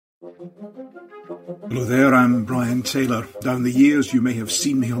Hello there, I'm Brian Taylor. Down the years you may have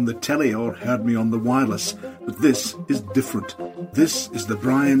seen me on the telly or heard me on the wireless, but this is different. This is the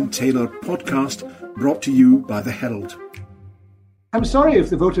Brian Taylor podcast, brought to you by the Herald. I'm sorry if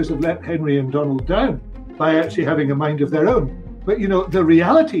the voters have let Henry and Donald down by actually having a mind of their own. But, the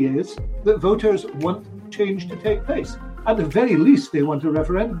reality is that voters want change to take place. At the very least, they want a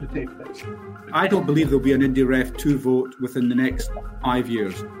referendum to take place. I don't believe there'll be an Indy Ref 2 vote within the next 5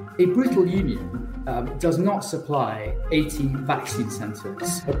 years. A brutal union does not supply 80 vaccine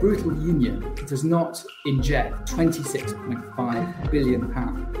centres. A brutal union does not inject £26.5 billion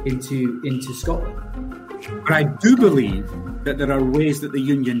into Scotland. But I do believe that there are ways that the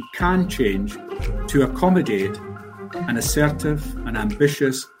union can change to accommodate an assertive, an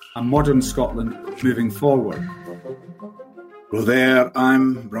ambitious, a modern Scotland moving forward. Hello there,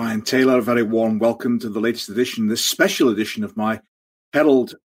 I'm Brian Taylor. A very warm welcome to the latest edition, this special edition of my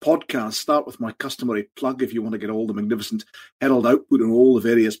Herald podcast. Start with my customary plug. If you want to get all the magnificent Herald output on all the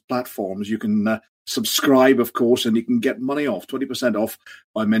various platforms, you can subscribe, of course, and you can get money off, 20% off,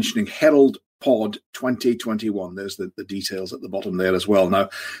 by mentioning Herald Pod 2021. There's the details at the bottom there as well. Now,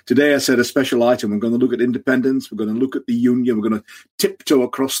 today I said a special item. We're going to look at independence. We're going to look at the union. We're going to tiptoe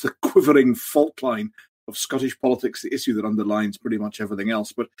across the quivering fault line of Scottish politics, the issue that underlines pretty much everything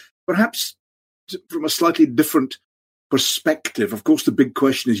else, but perhaps from a slightly different perspective. Of course, the big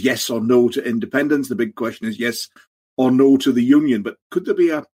question is yes or no to independence. The big question is yes or no to the union. But could there be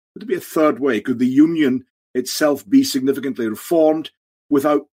a third way? Could the union itself be significantly reformed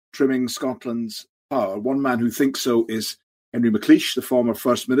without trimming Scotland's power? One man who thinks so is Henry McLeish, the former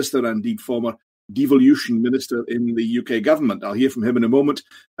First Minister and indeed former devolution minister in the UK government. I'll hear from him in a moment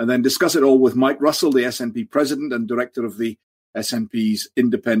and then discuss it all with Mike Russell, the SNP president and director of the SNP's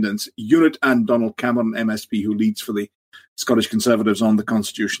Independence Unit, and Donald Cameron, MSP, who leads for the Scottish Conservatives on the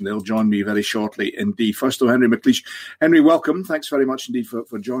Constitution. They'll join me very shortly indeed. First of all, Henry McLeish. Henry, welcome. Thanks very much indeed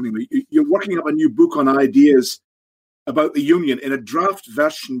for joining me. You're working up a new book on ideas about the union. In a draft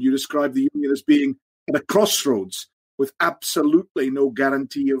version, you describe the union as being at a crossroads with absolutely no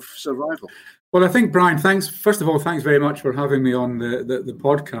guarantee of survival. Well, I think, Brian, first of all, thanks very much for having me on the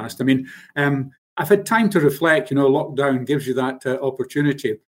podcast. I mean, I've had time to reflect. Lockdown gives you that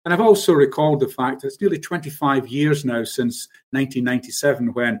opportunity. And I've also recalled the fact that it's nearly 25 years now since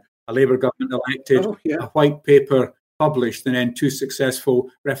 1997, when a Labour government elected, a white paper published, and then 2 successful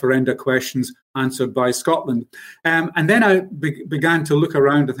referenda questions answered by Scotland. And then I began to look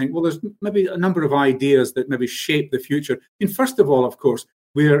around and think, well, there's maybe a number of ideas that maybe shape the future. First of all, of course,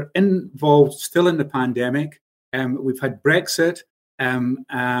 we're involved still in the pandemic. We've had Brexit,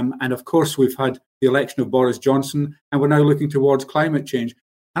 and of course, we've had the election of Boris Johnson, and we're now looking towards climate change.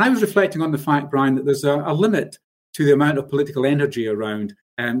 And I was reflecting on the fact, Brian, that there's a limit to the amount of political energy around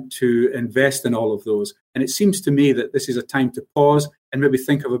to invest in all of those. And it seems to me that this is a time to pause and maybe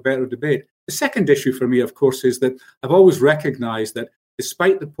think of a better debate. The second issue for me, of course, is that I've always recognised that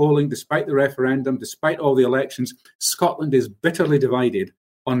despite the polling, despite the referendum, despite all the elections, Scotland is bitterly divided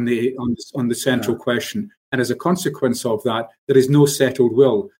on the central question. And as a consequence of that, there is no settled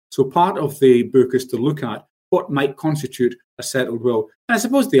will. So part of the book is to look at what might constitute a settled will. And I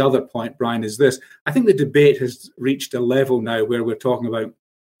suppose the other point, Brian, is this. I think the debate has reached a level now where we're talking about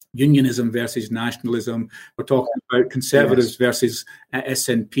unionism versus nationalism. We're talking about Conservatives versus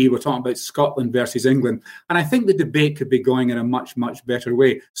SNP. We're talking about Scotland versus England. And I think the debate could be going in a much, much better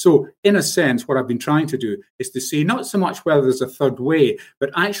way. So in a sense, what I've been trying to do is to see not so much whether there's a third way,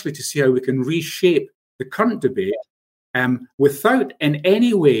 but actually to see how we can reshape the current debate without in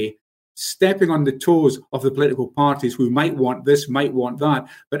any way stepping on the toes of the political parties who might want this, might want that,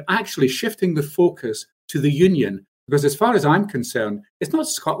 but actually shifting the focus to the union. Because as far as I'm concerned, it's not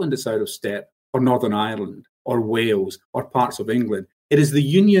Scotland that's out of step, or Northern Ireland, or Wales, or parts of England. It is the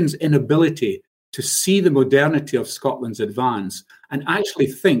union's inability to see the modernity of Scotland's advance and actually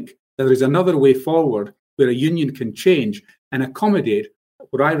think that there is another way forward where a union can change and accommodate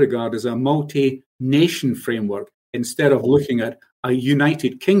what I regard as a multi-nation framework instead of looking at a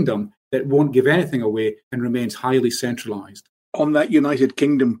United Kingdom that won't give anything away and remains highly centralised. On that United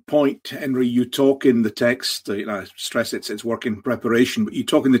Kingdom point, Henry, you talk in the text, I stress it's work in preparation, but you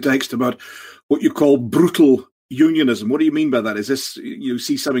talk in the text about what you call brutal unionism. What do you mean by that? Is this, you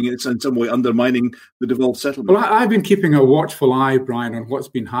see something in some way undermining the devolved settlement? Well, I've been keeping a watchful eye, Brian, on what's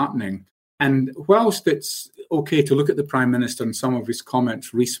been happening. And whilst it's okay to look at the Prime Minister and some of his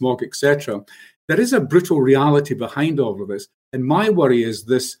comments, Rees-Mogg, etc., there is a brutal reality behind all of this. And my worry is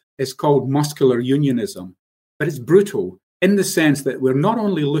this is called muscular unionism, but it's brutal in the sense that we're not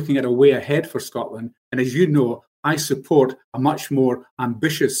only looking at a way ahead for Scotland, and as you know, I support a much more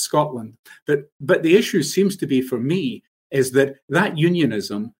ambitious Scotland. But the issue seems to be, for me, is that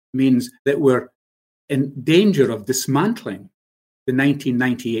unionism means that we're in danger of dismantling the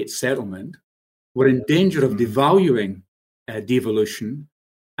 1998 settlement. We're in danger of devaluing devolution.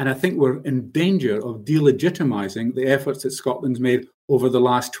 And I think we're in danger of delegitimizing the efforts that Scotland's made over the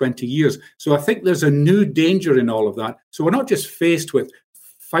last 20 years. So I think there's a new danger in all of that. So we're not just faced with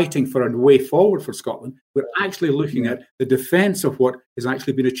fighting for a way forward for Scotland. We're actually looking at the defence of what has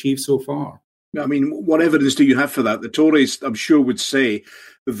actually been achieved so far. I mean, what evidence do you have for that? The Tories, I'm sure, would say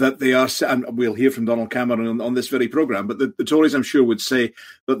that they are, and we'll hear from Donald Cameron on this very programme, but the Tories, I'm sure, would say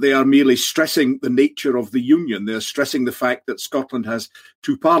that they are merely stressing the nature of the union. They're stressing the fact that Scotland has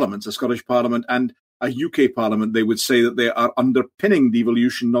two parliaments, a Scottish parliament and a UK parliament. They would say that they are underpinning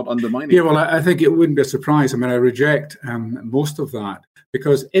devolution, not undermining it. Yeah, well, I think it wouldn't be a surprise. I mean, I reject most of that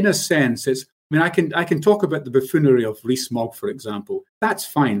because, in a sense, I can talk about the buffoonery of Rees-Mogg, for example. That's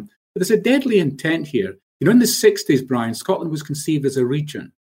fine. But there's a deadly intent here. You know, in the 60s, Brian, Scotland was conceived as a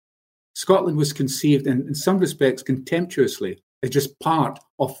region. Scotland was conceived, in some respects, contemptuously, as just part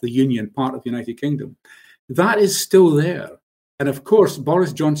of the Union, part of the United Kingdom. That is still there. And of course,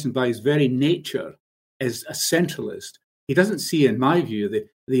 Boris Johnson, by his very nature, is a centralist. He doesn't see, in my view,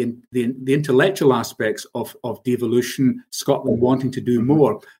 the intellectual aspects of devolution, Scotland wanting to do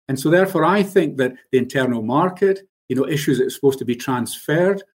more. And so therefore, I think that the internal market, issues that are supposed to be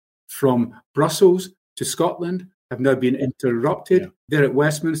transferred from Brussels to Scotland have now been interrupted. There at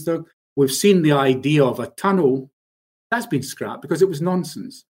Westminster, we've seen the idea of a tunnel. That's been scrapped because it was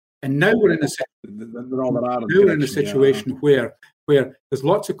nonsense. And now we're in a situation where there's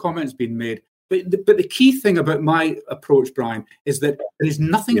lots of comments being made. But the key thing about my approach, Brian, is that there is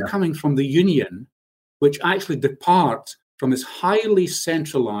nothing coming from the union which actually departs from this highly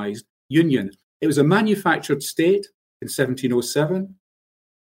centralised union. It was a manufactured state in 1707.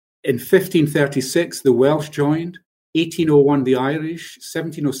 In 1536, the Welsh joined. 1801, the Irish.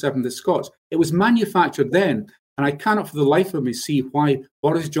 1707, the Scots. It was manufactured then. And I cannot for the life of me see why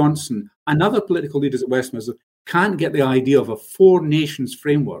Boris Johnson and other political leaders at Westminster can't get the idea of a four nations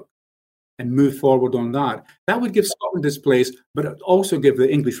framework and move forward on that. That would give Scotland its place, but it would also give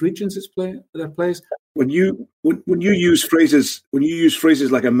the English regions their place. When you use phrases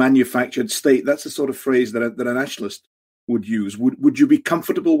like a manufactured state, that's the sort of phrase that a nationalist would use. Would you be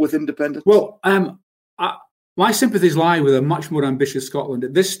comfortable with independence? Well, my sympathies lie with a much more ambitious Scotland.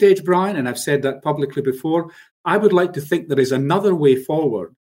 At this stage, Brian, and I've said that publicly before, I would like to think there is another way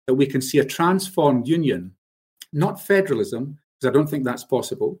forward, that we can see a transformed union, not federalism, because I don't think that's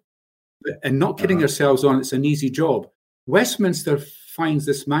possible, and not kidding ourselves on it's an easy job. Westminster finds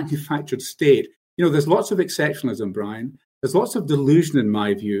this manufactured state. There's lots of exceptionalism, Brian. There's lots of delusion, in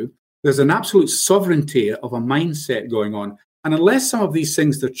my view. There's an absolute sovereignty of a mindset going on. And unless some of these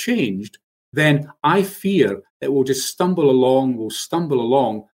things are changed, then I fear that we'll just stumble along,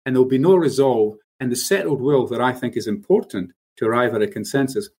 and there'll be no resolve. And the settled will that I think is important to arrive at a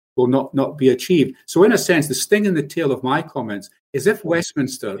consensus will not be achieved. So in a sense, the sting in the tail of my comments is if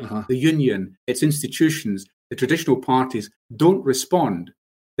Westminster, the union, its institutions, the traditional parties don't respond,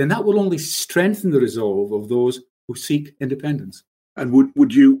 then that will only strengthen the resolve of those who seek independence. And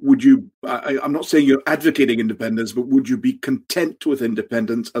would you? I'm not saying you're advocating independence, but would you be content with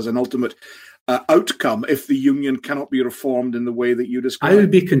independence as an ultimate outcome if the union cannot be reformed in the way that you described? I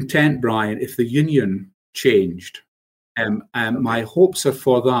would be content, Brian, if the union changed. My hopes are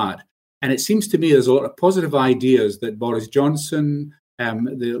for that. And it seems to me there's a lot of positive ideas that Boris Johnson,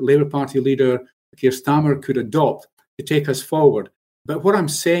 the Labour Party leader, Keir Starmer, could adopt to take us forward. But what I'm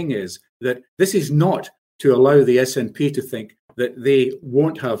saying is that this is not to allow the SNP to think that they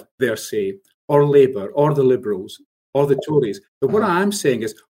won't have their say, or Labour, or the Liberals, or the Tories. But what I am saying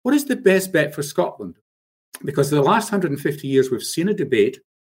is, what is the best bet for Scotland? Because in the last 150 years, we've seen a debate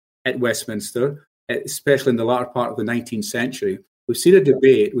at Westminster, especially in the latter part of the 19th century. We've seen a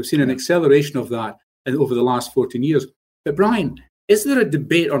debate, we've seen an acceleration of that over the last 14 years. But Brian, is there a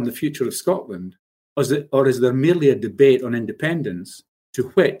debate on the future of Scotland? Or is there merely a debate on independence to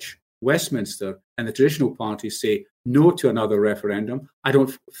which Westminster and the traditional parties say no to another referendum? I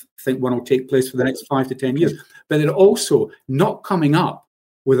don't think one will take place for the next 5 to 10 years. But they're also not coming up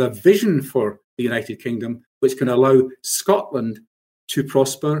with a vision for the United Kingdom which can allow Scotland to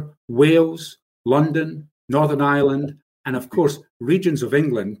prosper, Wales, London, Northern Ireland, and of course, regions of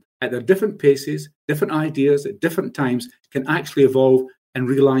England at their different paces, different ideas at different times can actually evolve and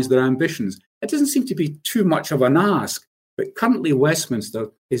realise their ambitions. It doesn't seem to be too much of an ask, But currently, Westminster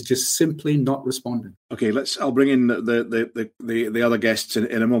is just simply not responding. Okay, I'll bring in the other guests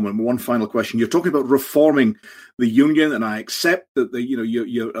in a moment. One final question: you're talking about reforming the union, and I accept that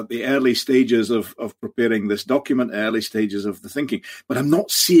you're at the early stages of preparing this document, early stages of the thinking. But I'm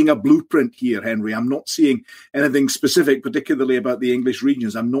not seeing a blueprint here, Henry. I'm not seeing anything specific, particularly about the English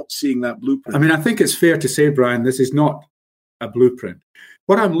regions. I'm not seeing that blueprint. I mean, I think it's fair to say, Brian, this is not a blueprint.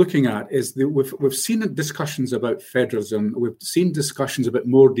 What I'm looking at is we've seen discussions about federalism. We've seen discussions about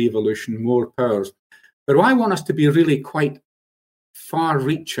more devolution, more powers. But I want us to be really quite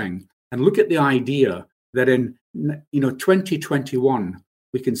far-reaching and look at the idea that in 2021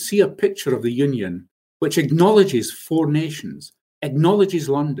 we can see a picture of the Union which acknowledges 4 nations, acknowledges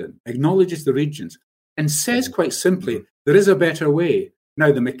London, acknowledges the regions, and says quite simply there is a better way.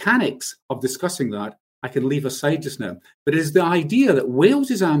 Now, the mechanics of discussing that I can leave aside just now. But it is the idea that Wales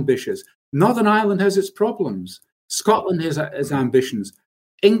is ambitious. Northern Ireland has its problems. Scotland has ambitions.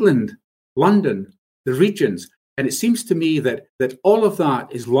 England, London, the regions. And it seems to me that all of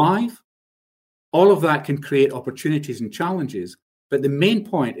that is live. All of that can create opportunities and challenges. But the main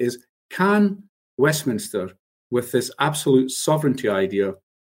point is, can Westminster, with this absolute sovereignty idea,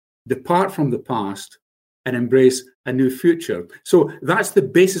 depart from the past and embrace a new future? So that's the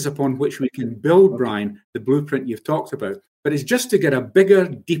basis upon which we can build, Brian, the blueprint you've talked about. But it's just to get a bigger,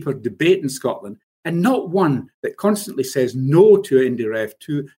 deeper debate in Scotland, and not one that constantly says no to IndyRef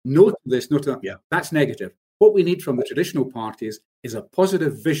 2, no to this, no to that. Yeah. That's negative. What we need from the traditional parties is a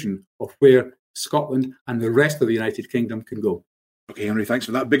positive vision of where Scotland and the rest of the United Kingdom can go. Okay, Henry, thanks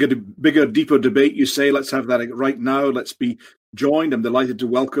for that. Bigger, deeper debate, you say. Let's have that right now. Let's be joined. I'm delighted to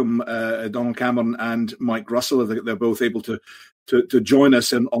welcome Donald Cameron and Mike Russell. They're both able to join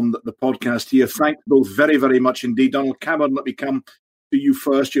us on the podcast here. Thank both very, very much indeed. Donald Cameron, let me come to you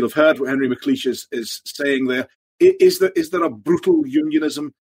first. You'll have heard what Henry McLeish is saying there. Is there a brutal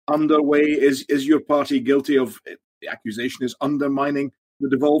unionism underway? Is your party guilty of, the accusation is, undermining the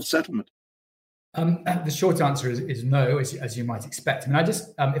devolved settlement? The short answer is no, as you might expect. I mean, I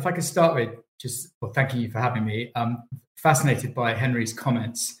just, if I could start with thanking you for having me. Fascinated by Henry's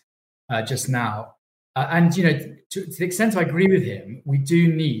comments just now. And, to the extent I agree with him, we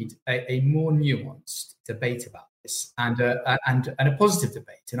do need a more nuanced debate about this and a positive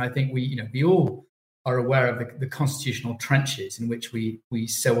debate. And I think we all are aware of the constitutional trenches in which we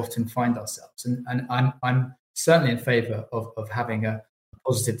so often find ourselves. And I'm certainly in favour of having a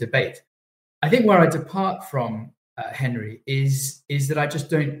positive debate. I think where I depart from Henry is that I just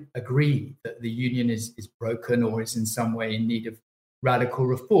don't agree that the union is broken or is in some way in need of radical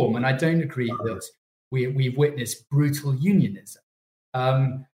reform, and I don't agree that we've witnessed brutal unionism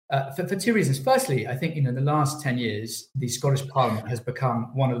for 2 reasons. Firstly, I think in the last 10 years, the Scottish Parliament has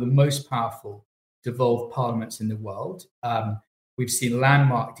become one of the most powerful devolved parliaments in the world. We've seen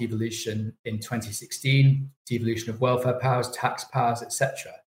landmark devolution in 2016, devolution of welfare powers, tax powers,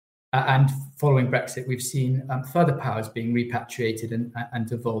 etc. And following Brexit, we've seen further powers being repatriated and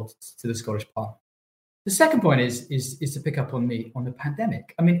devolved to the Scottish Parliament. The second point is to pick up on the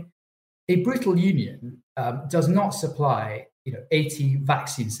pandemic. I mean, a brutal union does not supply 80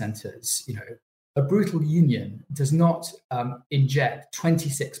 vaccine centres. A brutal union does not inject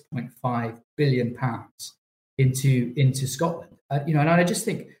 £26.5 billion into Scotland. And I just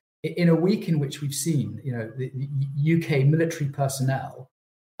think in a week in which we've seen the UK military personnel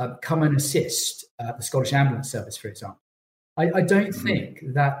come and assist the Scottish Ambulance Service, for example, I don't think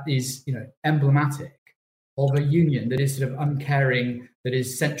that is emblematic of a union that is sort of uncaring, that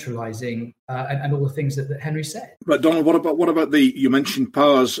is centralising, and all the things that Henry said. But Donald, what about you mentioned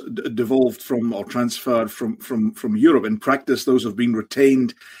powers devolved from or transferred from Europe? In practice, those have been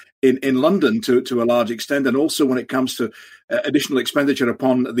retained in London to a large extent, and also when it comes to additional expenditure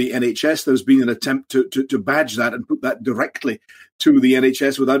upon the NHS, there's been an attempt to badge that and put that directly to the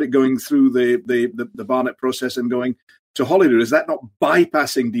NHS without it going through the Barnett process and going to Holyrood. Is that not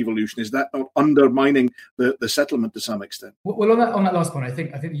bypassing devolution? Is that not undermining the settlement to some extent? Well, on that last point, I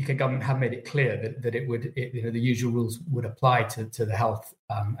think the UK government have made it clear that it would, the usual rules would apply to the health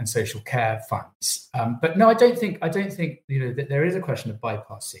and social care funds. But no, I don't think that there is a question of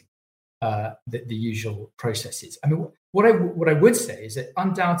bypassing the usual processes. I mean, what I would say is that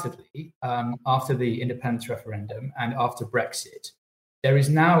undoubtedly, after the independence referendum and after Brexit, there is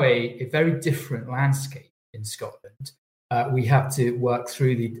now a very different landscape in Scotland. We have to work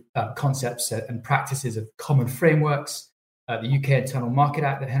through the concepts and practices of common frameworks, the UK Internal Market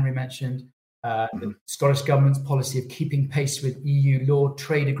Act that Henry mentioned, the Scottish Government's policy of keeping pace with EU law,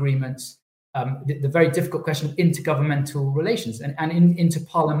 trade agreements, the very difficult question of intergovernmental relations and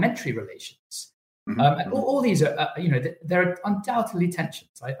interparliamentary relations. All these are, there are undoubtedly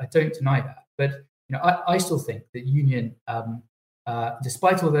tensions. I don't deny that. But I still think that union,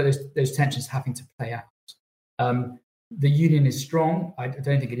 despite all those tensions having to play out, the union is strong. I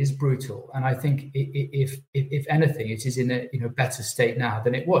don't think it is brutal, and I think if anything, it is in a better state now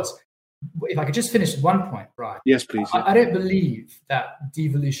than it was. If I could just finish with one point, Brian. Yes, please. I don't believe that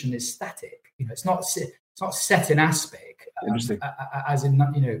devolution is static. It's not set in aspect. As in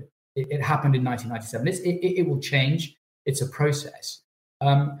it happened in 1997. It will change. It's a process.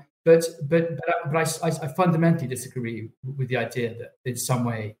 But I fundamentally disagree with the idea that in some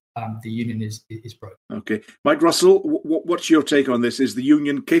way the union is broken. Okay, Mike Russell, what's your take on this? Is the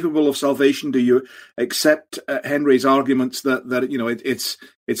union capable of salvation? Do you accept Henry's arguments that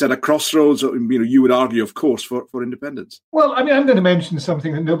it's at a crossroads? You would argue, of course, for independence. Well, I'm going to mention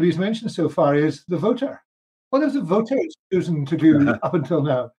something that nobody's mentioned so far: is the voter. What have the voters chosen to do up until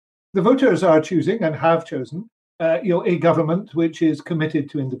now? The voters are choosing and have chosen a government which is committed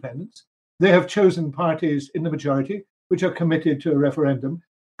to independence. They have chosen parties in the majority which are committed to a referendum.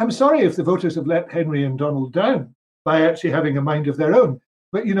 I'm sorry if the voters have let Henry and Donald down by actually having a mind of their own.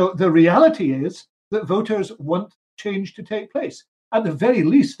 But, the reality is that voters want change to take place. At the very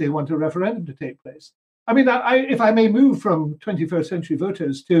least, they want a referendum to take place. I mean, if I may move from 21st century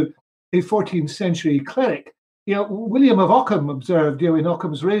voters to a 14th century cleric, William of Ockham observed, in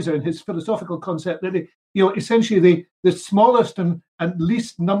Ockham's Razor, in his philosophical concept, that essentially the smallest and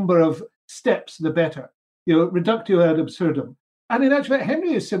least number of steps, the better. Reductio ad absurdum. And in actual fact,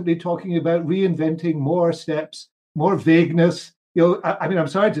 Henry is simply talking about reinventing more steps, more vagueness. I'm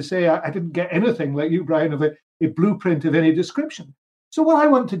sorry to say I didn't get anything like you, Brian, of a blueprint of any description. So what I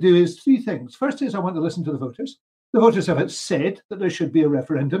want to do is three things. First is I want to listen to the voters. The voters have said that there should be a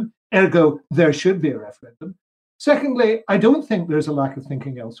referendum, ergo there should be a referendum. Secondly, I don't think there's a lack of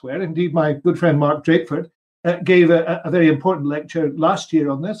thinking elsewhere. Indeed, my good friend Mark Drakeford gave a very important lecture last year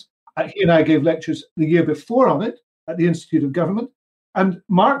on this. He and I gave lectures the year before on it at the Institute of Government. And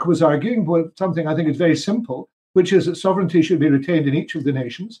Mark was arguing something I think is very simple, which is that sovereignty should be retained in each of the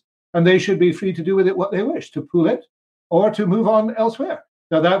nations, and they should be free to do with it what they wish, to pool it or to move on elsewhere.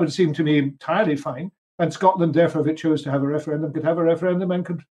 Now, that would seem to me entirely fine. And Scotland, therefore, if it chose to have a referendum, could have a referendum and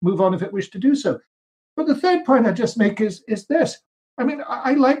could move on if it wished to do so. But the third point I just make is this. I mean,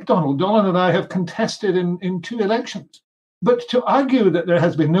 I like Donald. Donald and I have contested in two elections. But to argue that there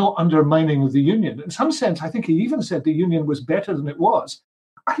has been no undermining of the union, in some sense, I think he even said the union was better than it was.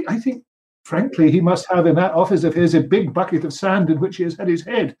 I think, frankly, he must have in that office of his a big bucket of sand in which he has had his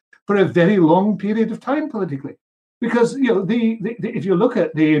head for a very long period of time politically. Because, if you look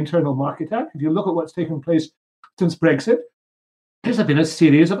at the Internal Market Act, if you look at what's taken place since Brexit, there's been a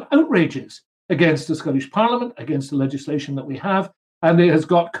series of outrages against the Scottish Parliament, against the legislation that we have, and it has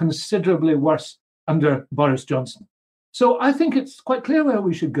got considerably worse under Boris Johnson. So I think it's quite clear where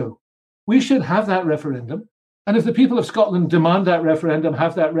we should go. We should have that referendum. And if the people of Scotland demand that referendum,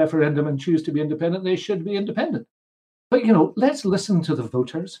 have that referendum and choose to be independent, they should be independent. But, let's listen to the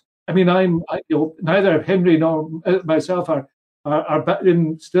voters. I mean, neither Henry nor myself are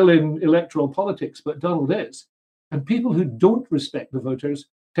still in electoral politics, but Donald is. And people who don't respect the voters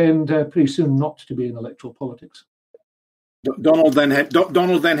tend pretty soon not to be in electoral politics. Donald, then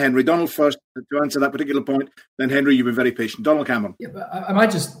Henry. Donald first to answer that particular point. Then Henry, you've been very patient. Donald Cameron. Yeah, but I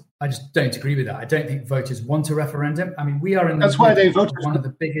just don't agree with that. I don't think voters want a referendum. I mean, we are in that's why they voted one of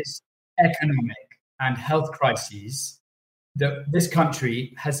the biggest economic and health crises that this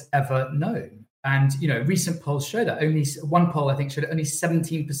country has ever known. And recent polls show that. Only one poll, I think, showed only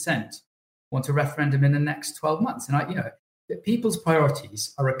 17% want a referendum in the next 12 months. And that people's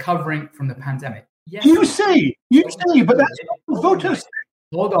priorities are recovering from the pandemic. Yes. You say, but that's what voters.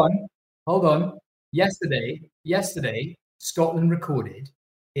 Hold on. Yesterday, Scotland recorded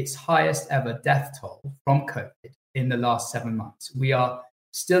its highest ever death toll from COVID in the last 7 months. We are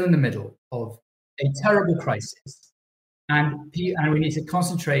still in the middle of a terrible crisis, and we need to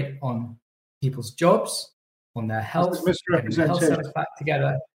concentrate on people's jobs, on their health, getting the health service back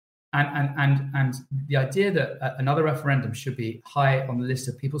together. And the idea that another referendum should be high on the list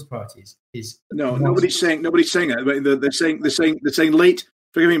of people's priorities is nobody's saying that. They're saying late.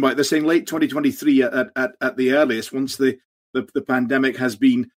 Forgive me, Mike. They're saying late 2023 at the earliest, once the pandemic has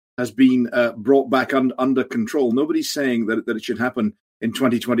been brought back under control. Nobody's saying that it should happen in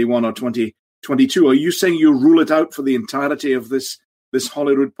 2021 or 2022. Are you saying you rule it out for the entirety of this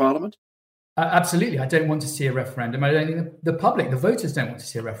Holyrood Parliament? Absolutely. I don't want to see a referendum. I don't think the public, the voters, don't want to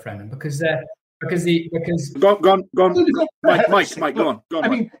see a referendum because Go on. Mike, go on. I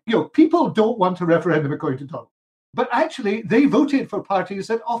mean, people don't want a referendum according to Donald, but actually they voted for parties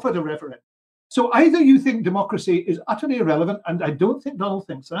that offered a referendum. So either you think democracy is utterly irrelevant, and I don't think Donald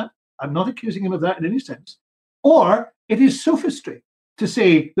thinks that. I'm not accusing him of that in any sense. Or it is sophistry to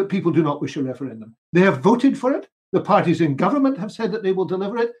say that people do not wish a referendum. They have voted for it. The parties in government have said that they will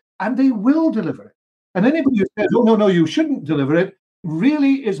deliver it, and they will deliver it. And anybody who says, oh, no, you shouldn't deliver it,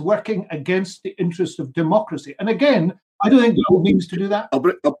 really is working against the interests of democracy. And again, I don't think Donald means to do that.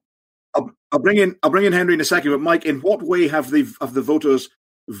 I'll bring in Henry in a second, but Mike, in what way have the voters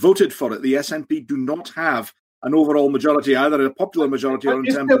voted for it? The SNP do not have an overall majority, either a popular majority or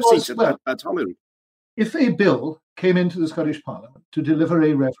in terms of seats at Holyrood. If a bill came into the Scottish Parliament to deliver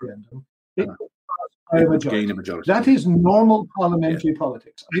a referendum, it would pass by a majority. That is normal parliamentary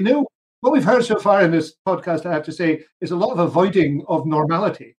politics. I know what we've heard so far in this podcast, I have to say, is a lot of avoiding of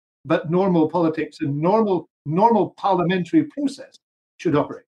normality, but normal politics and normal parliamentary process should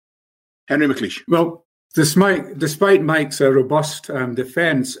operate. Henry McLeish. Well, despite Mike's robust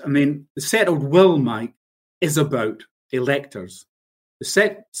defence, I mean, the settled will, Mike, is about electors.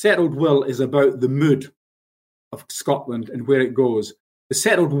 The settled will is about the mood of Scotland and where it goes. The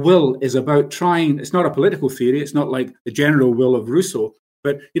settled will is about trying, it's not a political theory, it's not like the general will of Rousseau,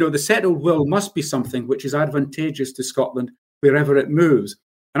 but the settled will must be something which is advantageous to Scotland wherever it moves.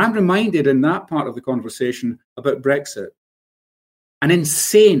 And I'm reminded in that part of the conversation about Brexit. An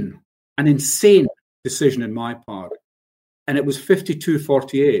insane decision in my part. And it was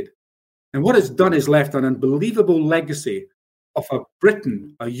 52-48. And what it's done is left an unbelievable legacy of a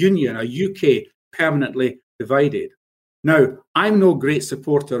Britain, a union, a UK permanently divided. Now, I'm no great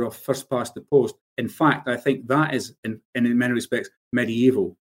supporter of first past the post. In fact, I think that is, in many respects,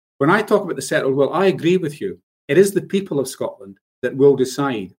 medieval. When I talk about the settled will, I agree with you. It is the people of Scotland that will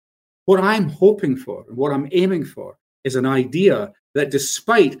decide. What I'm hoping for and what I'm aiming for is an idea that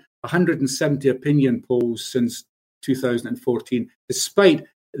despite 170 opinion polls since 2014, despite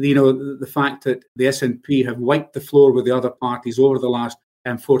the fact that the SNP have wiped the floor with the other parties over the last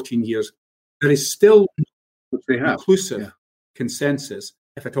 14 years, there is still inclusive consensus,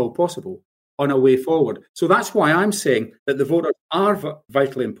 if at all possible, on a way forward. So that's why I'm saying that the voters are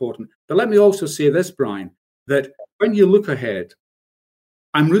vitally important. But let me also say this, Brian, that when you look ahead,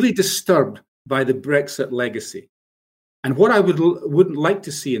 I'm really disturbed by the Brexit legacy. And what I wouldn't like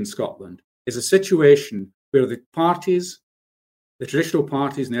to see in Scotland is a situation where the parties, the traditional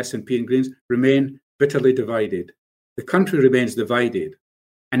parties and the SNP and Greens, remain bitterly divided. The country remains divided.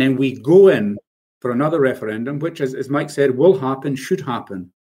 And then we go in for another referendum, which, as Mike said, will happen, should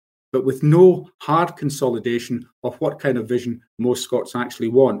happen, but with no hard consolidation of what kind of vision most Scots actually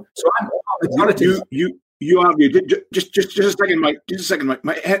want. So You argue just a second, Mike. Just a second,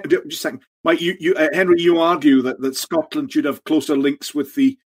 Mike. Henry, you argue that Scotland should have closer links with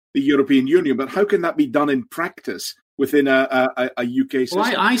the European Union, but how can that be done in practice within a UK system?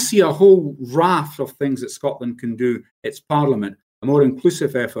 Well, I see a whole raft of things that Scotland can do. Its Parliament, a more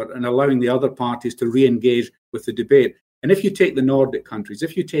inclusive effort, and allowing the other parties to re-engage with the debate. And if you take the Nordic countries,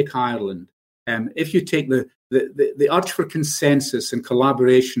 if you take Ireland, if you take the urge for consensus and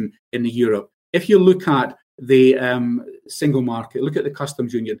collaboration in Europe. If you look at the single market, look at the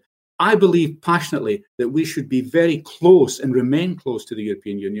customs union, I believe passionately that we should be very close and remain close to the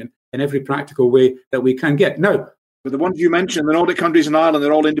European Union in every practical way that we can get. Now, but the ones you mentioned, the Nordic countries and Ireland,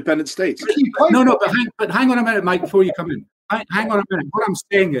 they're all independent states. No, but hang on a minute, Mike, before you come in. Hang on a minute. What I'm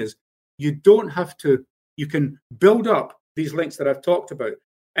saying is you don't have to, you can build up these links that I've talked about.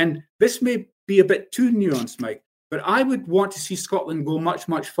 And this may be a bit too nuanced, Mike, but I would want to see Scotland go much,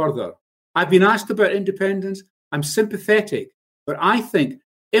 much further. I've been asked about independence. I'm sympathetic, but I think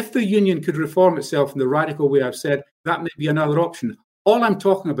if the union could reform itself in the radical way I've said, that may be another option. All I'm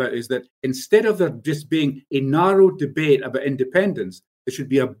talking about is that instead of there just being a narrow debate about independence, there should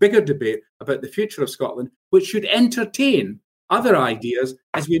be a bigger debate about the future of Scotland, which should entertain other ideas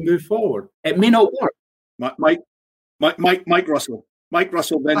as we move forward. It may not work. Mike Russell. Mike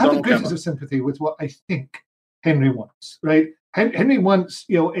Russell, then I have Donald the greatest of sympathy with what I think Henry wants, right? Henry wants,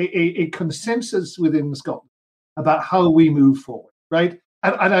 a consensus within Scotland about how we move forward, right?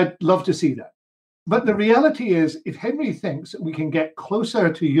 And I'd love to see that. But the reality is, if Henry thinks that we can get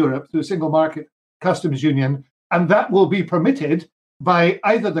closer to Europe through a single market customs union, and that will be permitted by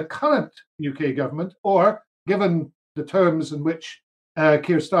either the current UK government or, given the terms in which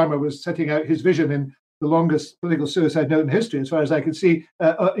Keir Starmer was setting out his vision in the longest political suicide note in history, as far as I could see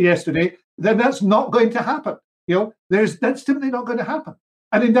yesterday, then that's not going to happen. That's simply not going to happen.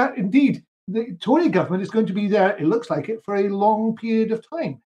 And in that, indeed, the Tory government is going to be there, it looks like it, for a long period of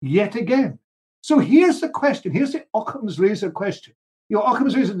time, yet again. So here's the question. Here's the Occam's razor question.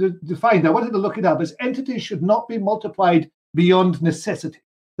 Occam's razor defined, I wanted to look it up, as entities should not be multiplied beyond necessity.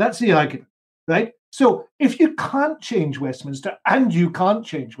 That's the argument. right? So if you can't change Westminster, and you can't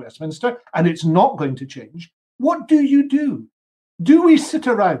change Westminster, and it's not going to change, what do? Do we sit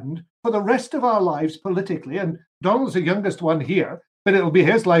around for the rest of our lives politically, and Donald's the youngest one here, but it'll be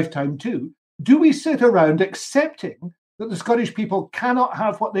his lifetime too, do we sit around accepting that the Scottish people cannot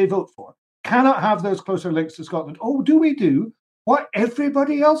have what they vote for, cannot have those closer links to Scotland? Oh, do we do what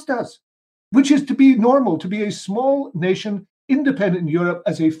everybody else does, which is to be normal, to be a small nation, independent in Europe,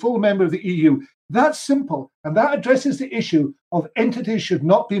 as a full member of the EU? That's simple, and that addresses the issue of entities should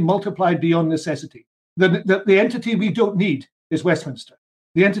not be multiplied beyond necessity. The entity we don't need is Westminster.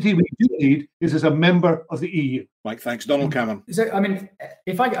 The entity we do need is as a member of the EU. Mike, thanks. Donald Cameron. So,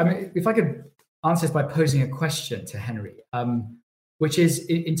 if I could answer this by posing a question to Henry, which is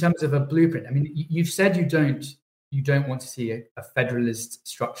in terms of a blueprint. You've said you don't want to see a federalist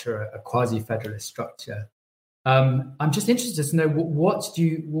structure, a quasi-federalist structure. I'm just interested to know what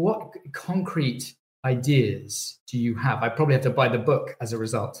concrete ideas do you have? I probably have to buy the book as a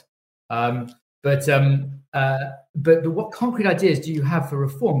result. But what concrete ideas do you have for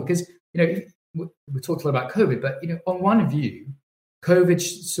reform? Because we talked a lot about COVID, but on one view, COVID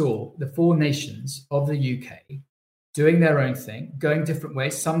saw the four nations of the UK doing their own thing, going different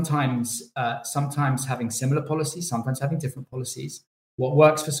ways. Sometimes having similar policies, sometimes having different policies. What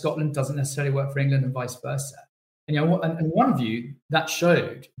works for Scotland doesn't necessarily work for England, and vice versa. And one view that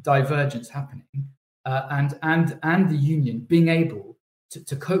showed divergence happening, and the union being able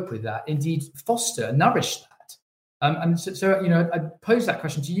to cope with that, indeed foster, nourish that. And so I pose that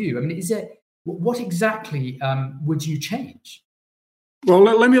question to you. What exactly would you change? Well,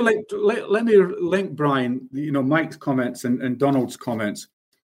 let me link Brian, Mike's comments and Donald's comments.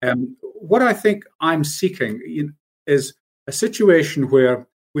 What I think I'm seeking is a situation where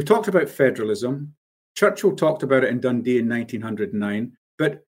we've talked about federalism. Churchill talked about it in Dundee in 1909,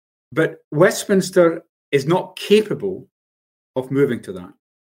 but Westminster is not capable of moving to that.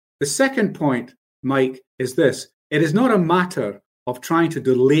 The second point, Mike, is this: it is not a matter of trying to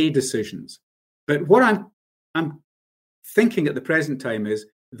delay decisions, but what I'm thinking at the present time is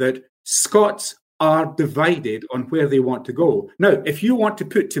that Scots are divided on where they want to go. Now, if you want to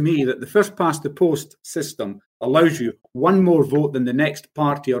put to me that the first past the post system allows you one more vote than the next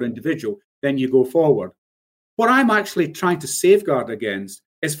party or individual, then you go forward. What I'm actually trying to safeguard against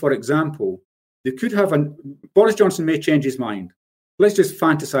is, for example, they could have Boris Johnson may change his mind. Let's just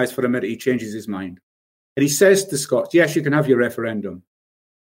fantasize for a minute he changes his mind. And he says to Scots, yes, you can have your referendum.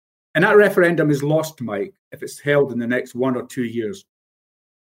 And that referendum is lost, Mike, if it's held in the next 1 or 2 years.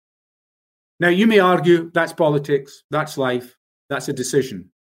 Now, you may argue that's politics, that's life, that's a decision.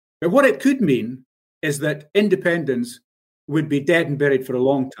 But what it could mean is that independence would be dead and buried for a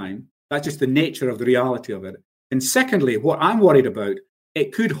long time. That's just the nature of the reality of it. And secondly, what I'm worried about,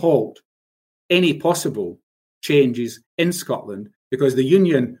 it could halt any possible changes in Scotland, because the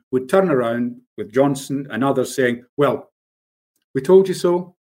union would turn around with Johnson and others saying, well, we told you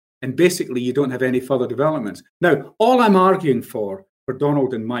so. And basically, you don't have any further developments. Now, all I'm arguing for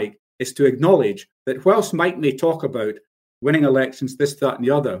Donald and Mike, is to acknowledge that whilst Mike may talk about winning elections, this, that, and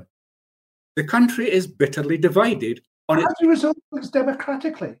the other, the country is bitterly divided on it. How do you resolve things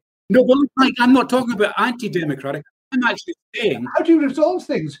democratically? No, well, Mike, I'm not talking about anti-democratic. I'm actually saying... How do you resolve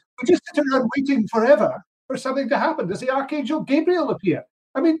things? We just sit around waiting forever for something to happen. Does the Archangel Gabriel appear?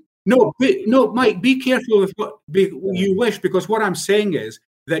 No, Mike, be careful with what you wish, because what I'm saying is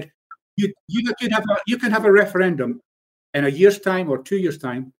that you can have a referendum in a year's time or 2 years'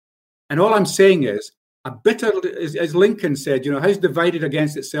 time, and all I'm saying is, as Lincoln said, a house divided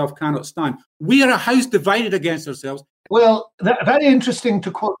against itself cannot stand. We are a house divided against ourselves. Well, very interesting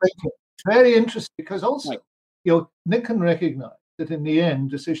to quote Lincoln. Very interesting, because also, Lincoln recognized that in the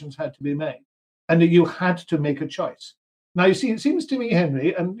end, decisions had to be made, and that you had to make a choice. Now, you see, it seems to me,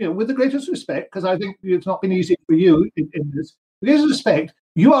 Henry, and with the greatest respect, because I think it's not been easy for you in this, with the greatest respect,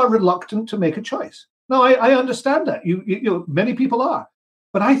 you are reluctant to make a choice. Now, I understand that. You many people are.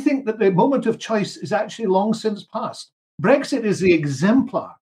 But I think that the moment of choice is actually long since past. Brexit is the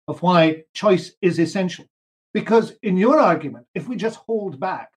exemplar of why choice is essential. Because in your argument, if we just hold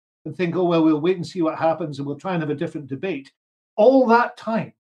back and think, oh, well, we'll wait and see what happens and we'll try and have a different debate, all that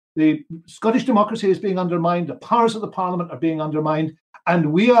time, the Scottish democracy is being undermined, the powers of the Parliament are being undermined,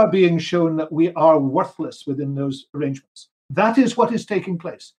 and we are being shown that we are worthless within those arrangements. That is what is taking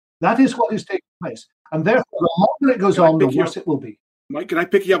place. That is what is taking place. And therefore, the longer it goes on, the worse it will be. Mike, can I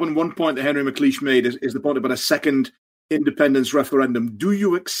pick you up on one point that Henry McLeish made, is the point about a second independence referendum. Do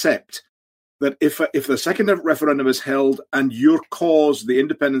you accept that if the second referendum is held and your cause, the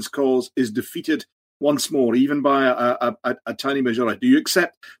independence cause, is defeated once more, even by a tiny majority? Do you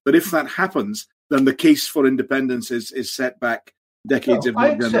accept that if that happens, then the case for independence is set back decades, if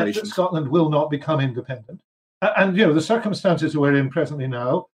not generations? I accept that Scotland will not become independent. And, the circumstances we're in presently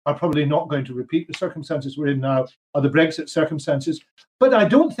now are probably not going to repeat. The circumstances we're in now are the Brexit circumstances. But I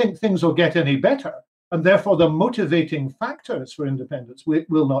don't think things will get any better. And therefore, the motivating factors for independence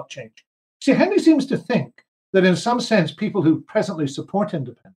will not change. See, Henry seems to think that in some sense, people who presently support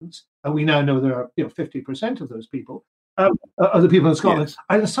independence, and we now know there are 50% of those people, of the people in Scotland, yes,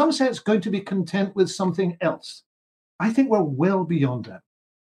 are in some sense going to be content with something else. I think we're well beyond that.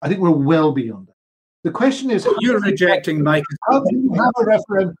 The question is, you're rejecting Mike. How can we have a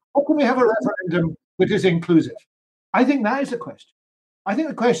referendum? How can we have a referendum which is inclusive? I think that is the question. I think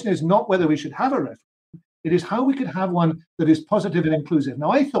the question is not whether we should have a referendum. It is how we could have one that is positive and inclusive.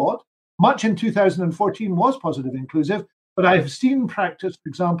 Now, I thought much in 2014 was positive and inclusive, but I've seen practice, for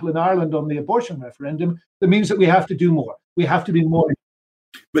example, in Ireland on the abortion referendum, that means that we have to do more. We have to be more.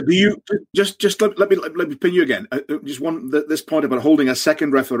 But do you just let me pin you again? Just this point about holding a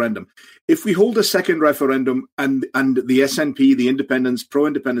second referendum. If we hold a second referendum and the SNP, the independents,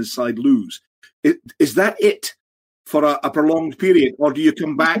 pro-independence side lose, is that it for a prolonged period, or do you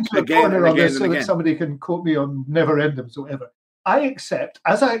come back again and again and again? Somebody can quote me on never-endums or whatever. I accept,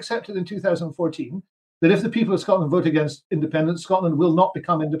 as I accepted in 2014, that if the people of Scotland vote against independence, Scotland will not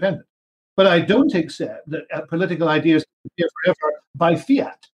become independent. But I don't accept that political ideas will be forever by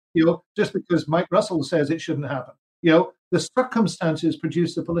fiat, just because Mike Russell says it shouldn't happen. The circumstances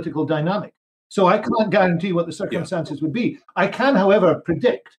produce the political dynamic. So I can't guarantee what the circumstances would be. I can, however,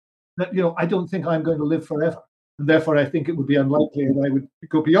 predict that, I don't think I'm going to live forever. And therefore, I think it would be unlikely that I would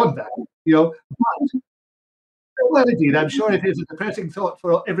go beyond that. But, well, indeed, I'm sure it is a depressing thought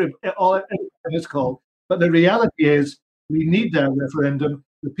for everyone on this call. But the reality is we need that referendum.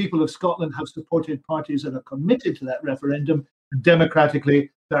 The people of Scotland have supported parties that are committed to that referendum. And democratically,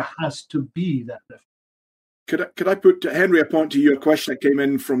 there has to be that referendum. Could I put, Henry, a point to your question that came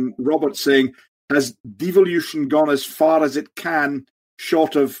in from Robert saying, has devolution gone as far as it can,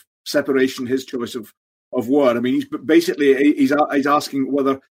 short of separation, his choice of word? I mean, he's asking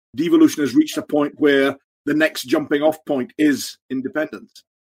whether devolution has reached a point where the next jumping off point is independence.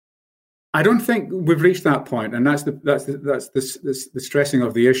 I don't think we've reached that point, and that's the stressing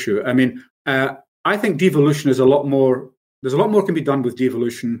of the issue. I mean, I think devolution is a lot more. There's a lot more can be done with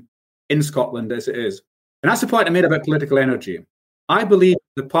devolution in Scotland as it is, and that's the point I made about political energy. I believe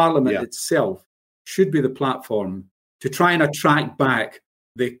the Parliament itself should be the platform to try and attract back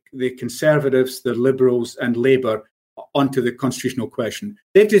the Conservatives, the Liberals, and Labour onto the constitutional question.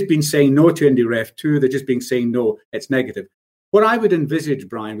 They've just been saying no to IndyRef 2. They've just been saying no, it's negative. What I would envisage,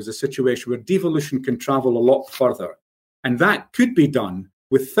 Brian, was a situation where devolution can travel a lot further. And that could be done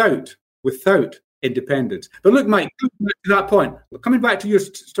without independence. But look, Mike, to that point, coming back to your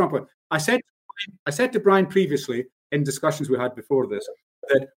strong point, I said to Brian previously in discussions we had before this,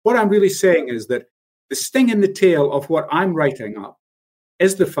 that what I'm really saying is that the sting in the tail of what I'm writing up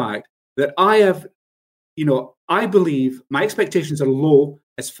is the fact that I believe my expectations are low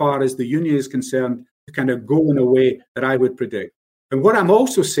as far as the union is concerned to kind of go in a way that I would predict. And what I'm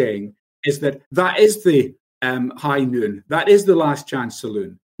also saying is that is the high noon. That is the last chance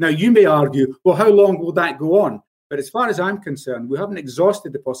saloon. Now, you may argue, well, how long will that go on? But as far as I'm concerned, we haven't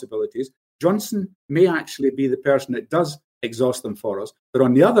exhausted the possibilities. Johnson may actually be the person that does exhaust them for us. But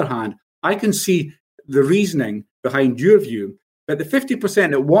on the other hand, I can see the reasoning behind your view that the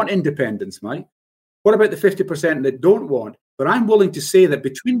 50% that want independence, Mike, what about the 50% that don't want? But I'm willing to say that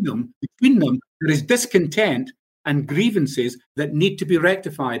between them, there is and grievances that need to be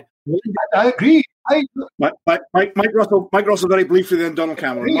rectified. I agree. Mike Russell, very briefly, then Donald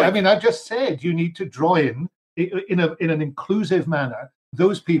Cameron. I mean, I just said you need to draw in an inclusive manner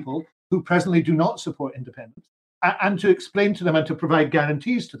those people who presently do not support independence, and to explain to them and to provide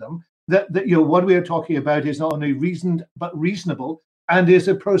guarantees to them that what we are talking about is not only reasoned but reasonable and is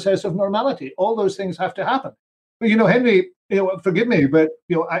a process of normality. All those things have to happen. But Henry, forgive me, but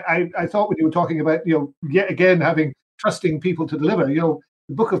I thought when you were talking about yet again having trusting people to deliver, the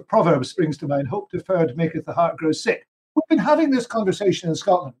book of Proverbs springs to mind. Hope deferred maketh the heart grow sick. We've been having this conversation in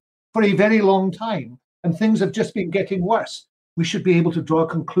Scotland for a very long time, and things have just been getting worse. We should be able to draw a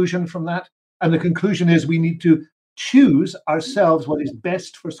conclusion from that, and the conclusion is we need to choose ourselves what is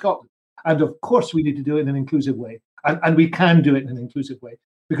best for Scotland. And of course, we need to do it in an inclusive way, and we can do it in an inclusive way,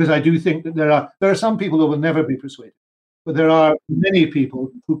 because I do think that there are some people who will never be persuaded, but there are many people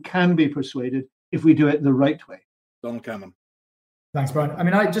who can be persuaded if we do it the right way. Donald Cameron. Thanks, Brian. I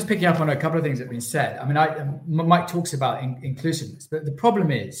mean, just picking up on a couple of things that have been said. I mean, Mike talks about inclusiveness, but the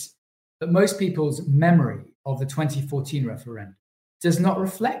problem is that most people's memory of the 2014 referendum does not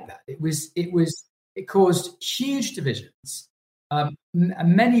reflect that. It caused huge divisions,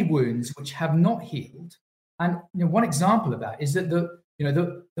 many wounds which have not healed. And one example of that is that the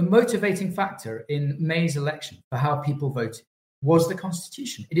motivating factor in May's election for how people voted was the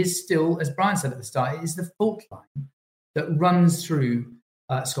Constitution. It is still, as Brian said at the start, it is the fault line that runs through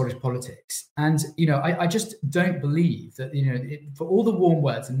Scottish politics. And I just don't believe that for all the warm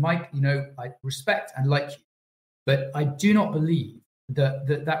words, and Mike, I respect and like you, but I do not believe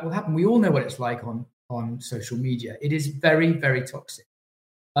that will happen. We all know what it's like on social media. It is very, very toxic.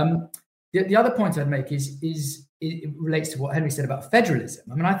 The other point I'd make is it relates to what Henry said about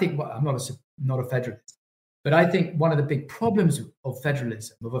federalism. I mean, I think I'm not a federalist, but I think one of the big problems of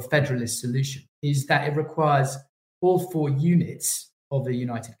federalism, of a federalist solution, is that it requires all 4 units of the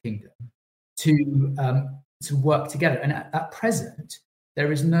United Kingdom to work together. And at present,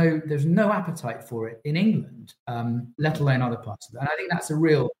 there's no appetite for it in England, let alone other parts of it. And I think that's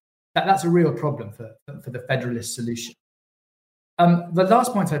a real problem for the federalist solution. The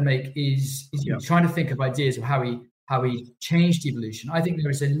last point I'd make is trying to think of ideas of how we changed devolution. I think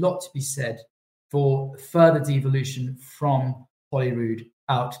there is a lot to be said for further devolution from Holyrood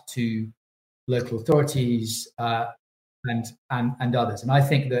out to local authorities and others. And I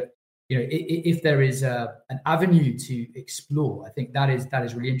think that if there is an avenue to explore, I think that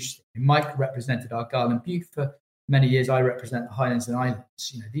is really interesting. Mike represented Argyll and Bute for many years. I represent the Highlands and Islands.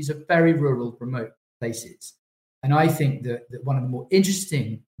 These are very rural, remote places. And I think that one of the more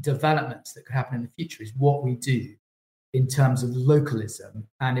interesting developments that could happen in the future is what we do in terms of localism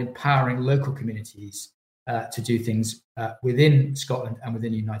and empowering local communities to do things within Scotland and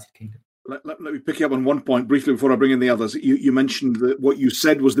within the United Kingdom. Let me pick you up on one point briefly before I bring in the others. You mentioned that what you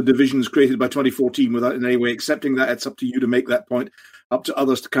said was the divisions created by 2014 without in any way accepting that. It's up to you to make that point, up to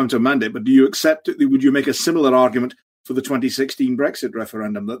others to countermand it. But do you accept it? Would you make a similar argument for the 2016 Brexit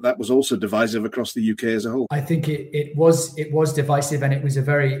referendum, that was also divisive across the UK as a whole? I think it was divisive, and it was a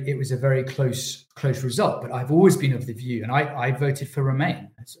very close result. But I've always been of the view, and I voted for Remain,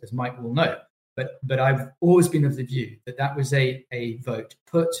 as Mike will know. But I've always been of the view that was a vote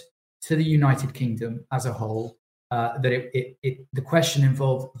put to the United Kingdom as a whole. That the question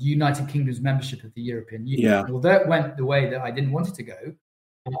involved the United Kingdom's membership of the European Union. Yeah. Although it went the way that I didn't want it to go,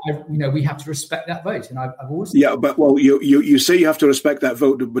 we have to respect that vote, and I've always. Yeah, but you say you have to respect that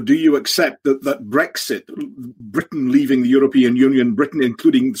vote, but do you accept that Brexit, Britain leaving the European Union, Britain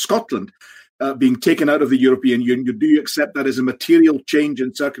including Scotland, being taken out of the European Union, do you accept that as a material change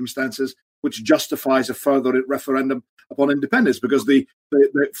in circumstances which justifies a further referendum upon independence? Because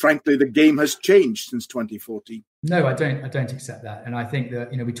frankly, the game has changed since 2014. No, I don't accept that, and I think that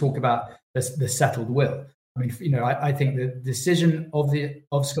we talk about the settled will. I mean, I think the decision of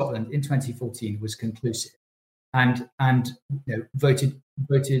Scotland in 2014 was conclusive, and voted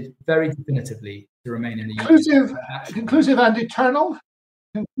very definitively to remain in the union. Conclusive and eternal.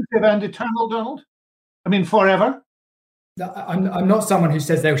 Conclusive and eternal, Donald. I mean, forever. I'm not someone who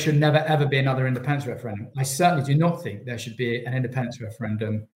says there should never ever be another independence referendum. I certainly do not think there should be an independence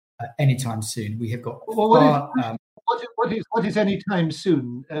referendum anytime soon. We have got what is anytime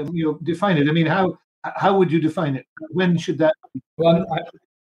soon? Define it. I mean, how would you define it? When should that be? Well,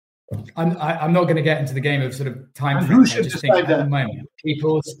 I'm not going to get into the game of sort of time and frame. Who should decide that? At the moment,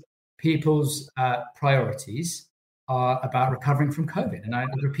 people's priorities are about recovering from COVID. And I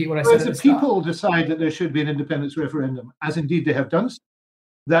repeat what I said at the start. If the people decide that there should be an independence referendum, as indeed they have done,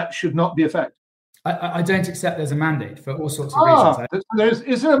 that should not be a fact. I don't accept there's a mandate for all sorts of reasons.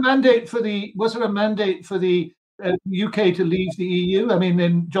 Was there a mandate for the UK to leave the EU? I mean,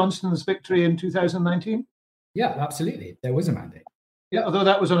 in Johnson's victory in 2019? Yeah, absolutely. There was a mandate. Yeah, although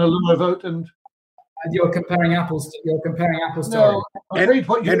that was on a lower vote. And you're comparing apples to no, I'm afraid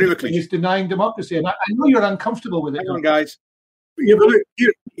what you're doing is denying democracy. And I know you're uncomfortable with it. Hang on, guys. Yeah, but look,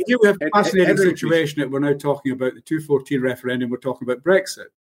 here we have a fascinating situation that we're now talking about the 2014 referendum. We're talking about Brexit.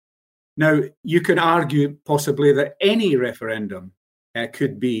 Now, you can argue possibly that any referendum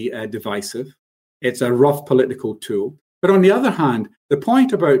could be divisive. It's a rough political tool. But on the other hand, the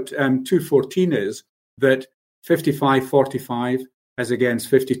point about 2014 is that 55-45 as against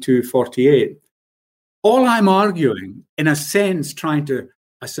 52-48. All I'm arguing, in a sense, trying to,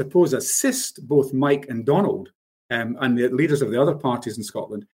 I suppose, assist both Mike and Donald and the leaders of the other parties in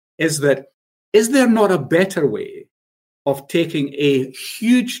Scotland, is that is there not a better way of taking a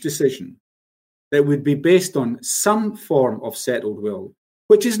huge decision that would be based on some form of settled will,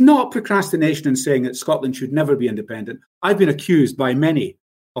 which is not procrastination and saying that Scotland should never be independent. I've been accused by many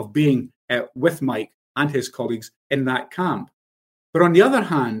of being with Mike and his colleagues in that camp. But on the other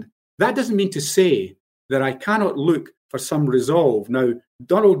hand, that doesn't mean to say that I cannot look for some resolve. Now,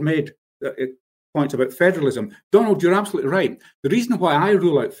 Donald made points about federalism. Donald, you're absolutely right. The reason why I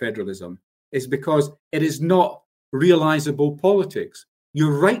rule out federalism is because it is not realisable politics.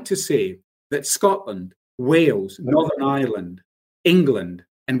 You're right to say that Scotland, Wales, Northern Ireland, England,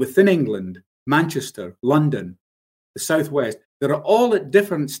 and within England, Manchester, London, the Southwest, they're all at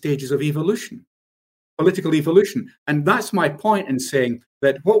different stages of evolution, political evolution. And that's my point in saying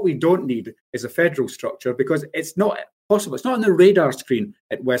that what we don't need is a federal structure, because it's not possible. It's not on the radar screen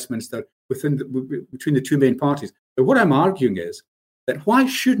at Westminster between the two main parties. But what I'm arguing is that why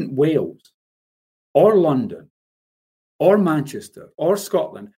shouldn't Wales or London or Manchester or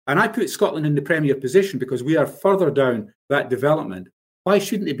Scotland, and I put Scotland in the premier position because we are further down that development, why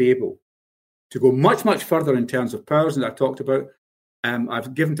shouldn't they be able to go much, much further in terms of powers that I talked about?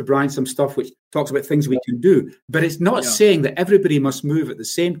 I've given to Brian some stuff which talks about things we can do, but it's not saying that everybody must move at the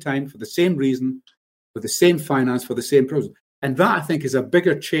same time for the same reason, with the same finance, for the same process. And that, I think, is a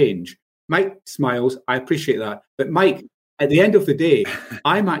bigger change. Mike smiles. I appreciate that. But Mike, at the end of the day,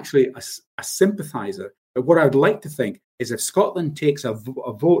 I'm actually a sympathiser. But what I would like to think is if Scotland takes a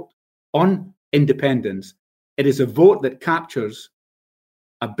vote on independence, it is a vote that captures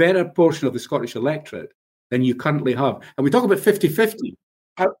a better portion of the Scottish electorate than you currently have. And we talk about 50-50.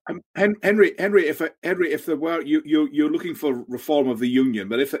 Henry, if there were, you're looking for reform of the union,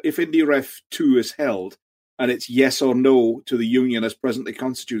 but if IndyRef 2 is held and it's yes or no to the union as presently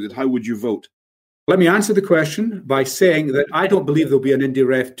constituted, how would you vote? Let me answer the question by saying that I don't believe there'll be an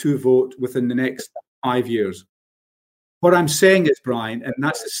IndyRef 2 vote within the next 5 years. What I'm saying is, Brian, and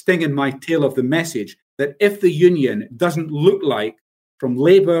that's the sting in my tail of the message, that if the union doesn't look like, from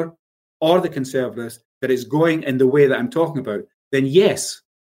Labour or the Conservatives, that it's going in the way that I'm talking about, then yes,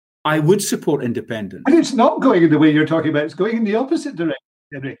 I would support independence. And it's not going in the way you're talking about. It's going in the opposite direction,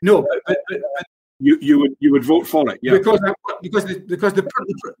 Henry. No, but you would vote for it, yeah. Because the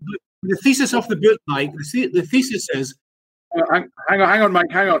thesis of the book, Mike, the thesis is... Hang on,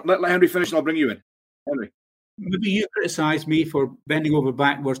 Mike, hang on. Let Henry finish and I'll bring you in. Henry. Maybe you criticise me for bending over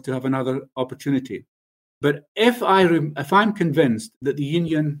backwards to have another opportunity. But if I'm convinced that the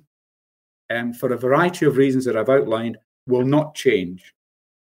union, for a variety of reasons that I've outlined, will not change,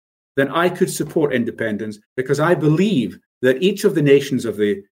 then I could support independence, because I believe that each of the nations of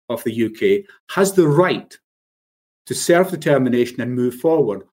the UK has the right to self-determination and move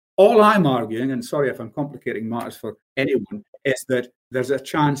forward. All I'm arguing, and sorry if I'm complicating matters for anyone, is that there's a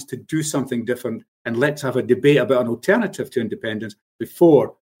chance to do something different, and let's have a debate about an alternative to independence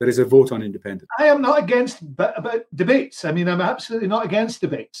before there is a vote on independence. I am not against about debates. I mean, I'm absolutely not against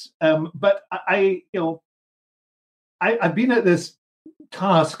debates. But I've been at this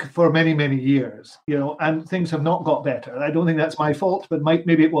task for many, many years, and things have not got better. I don't think that's my fault, but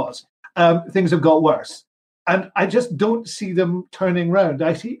maybe it was. Things have got worse, and I just don't see them turning round.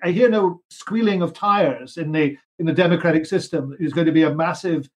 I hear no squealing of tires in the democratic system. There's going to be a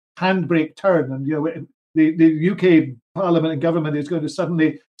massive handbrake turn, and the UK Parliament and government is going to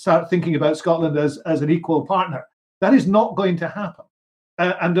suddenly start thinking about Scotland as an equal partner. That is not going to happen.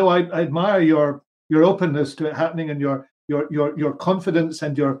 And though I admire your openness to it happening and your confidence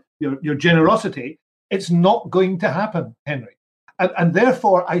and your generosity, it's not going to happen, Henry. And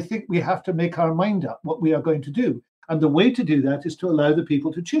therefore, I think we have to make our mind up what we are going to do. And the way to do that is to allow the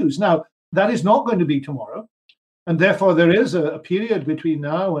people to choose. Now, that is not going to be tomorrow. And therefore, there is a period between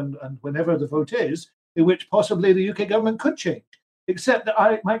now and whenever the vote is, in which possibly the UK government could change. Except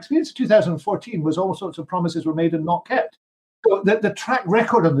that my experience in 2014 was all sorts of promises were made and not kept. So the track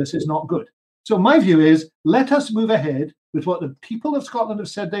record on this is not good. So my view is, let us move ahead with what the people of Scotland have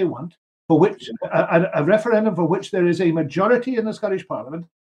said they want, for which a referendum for which there is a majority in the Scottish Parliament.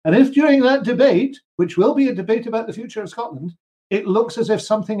 And if during that debate, which will be a debate about the future of Scotland, it looks as if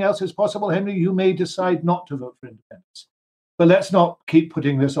something else is possible, Henry, you may decide not to vote for independence. But let's not keep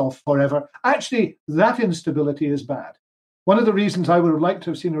putting this off forever. Actually, that instability is bad. One of the reasons I would have liked to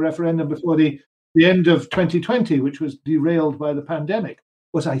have seen a referendum before the end of 2020, which was derailed by the pandemic,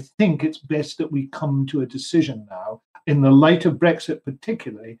 was I think it's best that we come to a decision now, in the light of Brexit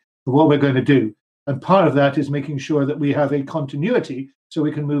particularly, of what we're going to do. And part of that is making sure that we have a continuity so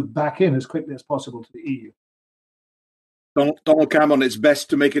we can move back in as quickly as possible to the EU. Donald Cameron, it's best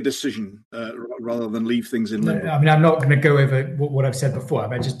to make a decision rather than leave things in limbo. I mean, I'm not going to go over what I've said before. I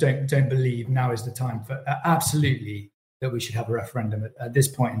mean, I just don't believe now is the time for absolutely that we should have a referendum at this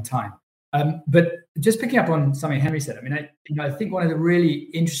point in time. But just picking up on something Henry said, I mean, I think one of the really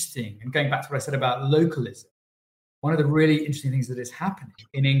interesting, and going back to what I said about localism, one of the really interesting things that is happening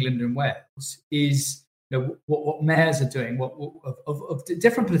in England and Wales is what mayors are doing, of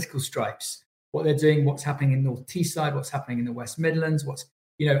different political stripes, what they're doing, what's happening in North Teesside, what's happening in the West Midlands,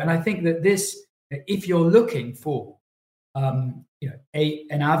 and I think that this, if you're looking for an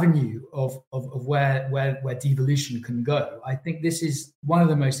avenue of where devolution can go, I think this is one of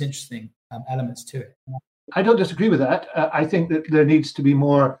the most interesting elements to it. I don't disagree with that. I think that there needs to be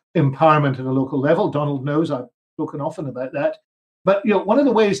more empowerment at a local level. Donald knows I've spoken often about that. But one of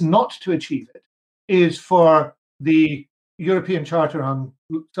the ways not to achieve it is for the European Charter on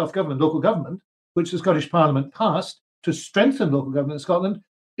Self-Government, local government, which the Scottish Parliament passed to strengthen local government in Scotland,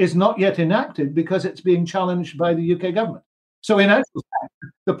 is not yet enacted because it's being challenged by the UK government. So in actual fact,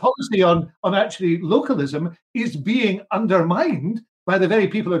 the policy on actually localism is being undermined by the very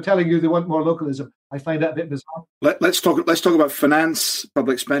people who are telling you they want more localism. I find that a bit bizarre. Let's talk about finance,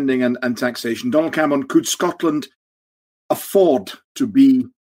 public spending and taxation. Donald Cameron, could Scotland afford to be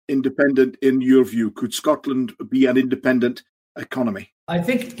independent in your view? Could Scotland be an independent economy? I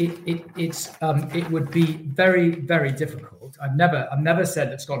think it would be very, very difficult. I've never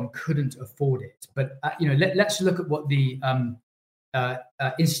said that Scotland couldn't afford it, but let's look at what the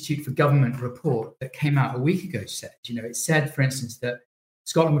Institute for Government report that came out a week ago said. It said, for instance, that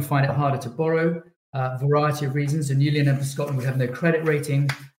Scotland would find it harder to borrow, a variety of reasons. A newly enabled Scotland would have no credit rating.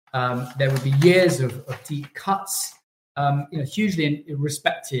 There would be years of deep cuts. Hugely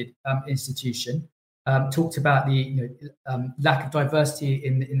respected institution. Talked about the lack of diversity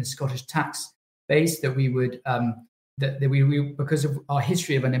in the Scottish tax base, that we would that we because of our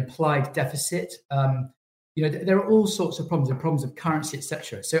history of an implied deficit. There are all sorts of problems of currency,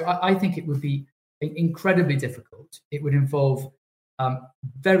 etc. So I think it would be incredibly difficult. It would involve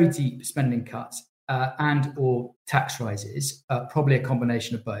very deep spending cuts and or tax rises, probably a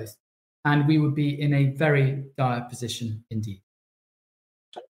combination of both, and we would be in a very dire position indeed.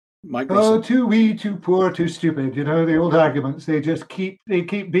 Oh, too wee, too poor, too stupid. The old arguments. They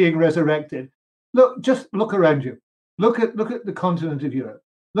keep being resurrected. Just look around you. Look at the continent of Europe.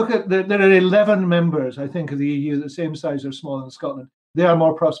 There are 11 members, I think, of the EU, the same size or smaller than Scotland. They are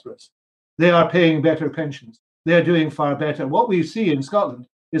more prosperous. They are paying better pensions. They are doing far better. What we see in Scotland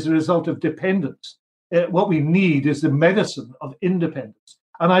is a result of dependence. What we need is the medicine of independence.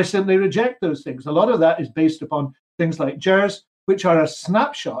 And I simply reject those things. A lot of that is based upon things like GERS, which are a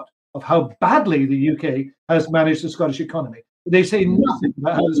snapshot of how badly the UK has managed the Scottish economy. They say nothing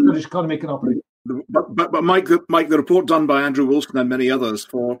about how the Scottish economy can operate. But Mike, the report done by Andrew Wilson and many others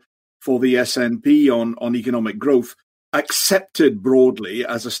for the SNP on economic growth accepted broadly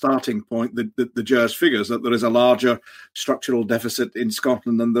as a starting point the GERS figures, that there is a larger structural deficit in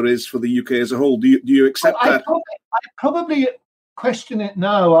Scotland than there is for the UK as a whole. Do you accept that? I probably question it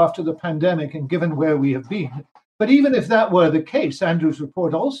now after the pandemic and given where we have been. But even if that were the case, Andrew's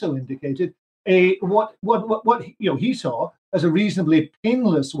report also indicated what he saw as a reasonably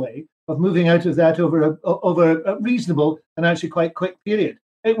painless way of moving out of that over a reasonable and actually quite quick period.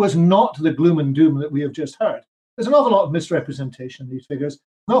 It was not the gloom and doom that we have just heard. There's an awful lot of misrepresentation of these figures,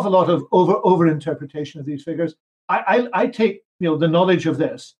 an awful lot of over-interpretation of these figures. I take the knowledge of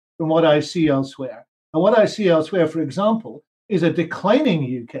this from what I see elsewhere. And what I see elsewhere, for example, is a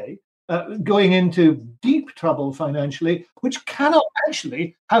declining UK going into deep trouble financially, which cannot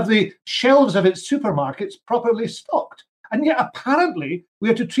actually have the shelves of its supermarkets properly stocked. And yet, apparently, we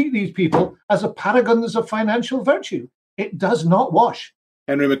are to treat these people as paragons of financial virtue. It does not wash.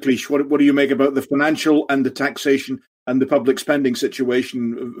 Henry McLeish, what do you make about the financial and the taxation and the public spending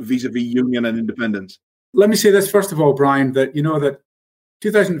situation vis-a-vis union and independence? Let me say this, first of all, Brian, that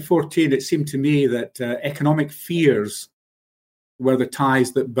 2014, it seemed to me that economic fears were the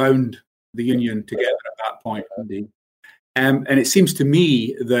ties that bound the union together at that point. Indeed. And it seems to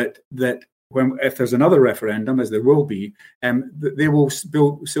me that if there's another referendum, as there will be, there will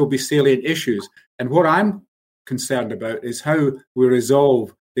still be salient issues. And what I'm concerned about is how we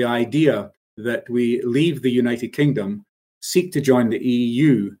resolve the idea that we leave the United Kingdom, seek to join the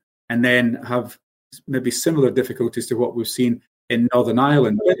EU, and then have maybe similar difficulties to what we've seen in Northern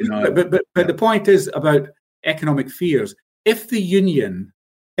Ireland. But the point is about economic fears. If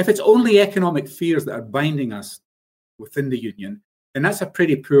it's only economic fears that are binding us within the union, then that's a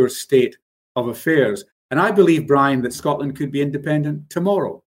pretty poor state of affairs. And I believe, Brian, that Scotland could be independent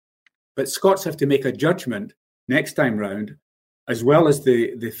tomorrow. But Scots have to make a judgment next time round, as well as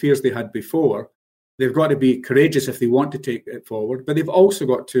the fears they had before. They've got to be courageous if they want to take it forward, but they've also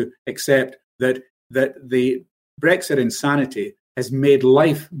got to accept that the Brexit insanity has made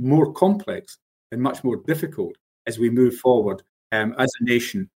life more complex and much more difficult as we move forward as a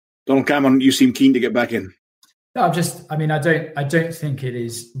nation. Donald Cameron, you seem keen to get back in. No, I don't think it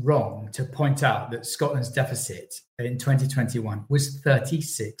is wrong to point out that Scotland's deficit in 2021 was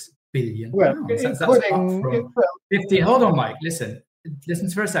 36 billion pounds. That's up from 50. Hold on, Mike. Listen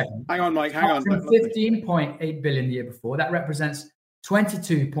for a second. Hang on, Mike. Hang on. From 15.8 billion the year before. That represents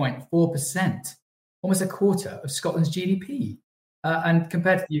 22.4%, almost a quarter of Scotland's GDP. And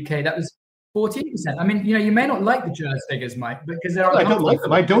compared to the UK, that was 14%. I mean, you may not like the JERS figures, Mike, because there are. I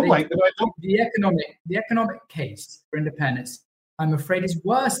don't like them. The economic case for independence, I'm afraid, is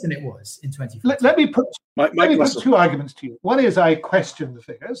worse than it was in 2015. Let me put two arguments to you. One is I question the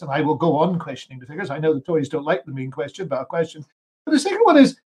figures, and I will go on questioning the figures. I know the Tories don't like them being questioned, but I'll question. But the second one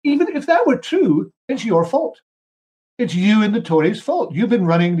is, even if that were true, it's your fault. It's you and the Tories' fault. You've been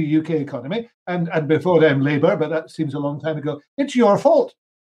running the UK economy, and before them Labour, but that seems a long time ago. It's your fault.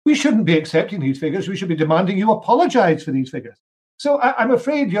 We shouldn't be accepting these figures. We should be demanding you apologise for these figures. So I'm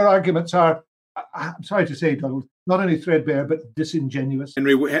afraid your arguments are, I'm sorry to say, Donald, not only threadbare, but disingenuous.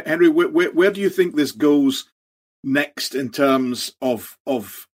 Henry, where do you think this goes next in terms of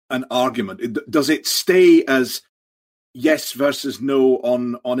an argument? Does it stay as yes versus no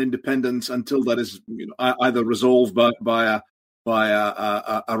on independence until that is either resolved by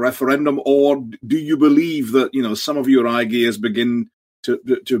a referendum, or do you believe that some of your ideas begin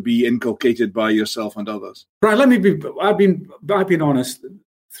to be inculcated by yourself and others? Right. I've been honest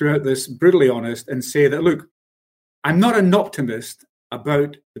throughout this, brutally honest, and say that, look, I'm not an optimist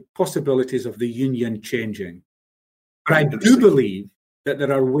about the possibilities of the union changing. But I do believe that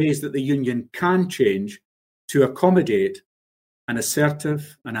there are ways that the union can change to accommodate an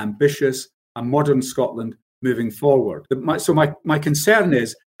assertive, an ambitious, a modern Scotland moving forward. So my concern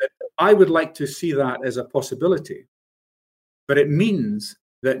is that I would like to see that as a possibility. But it means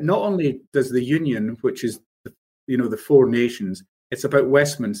that not only does the union, which is the four nations, it's about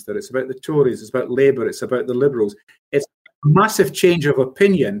Westminster, it's about the Tories, it's about Labour, it's about the Liberals. It's a massive change of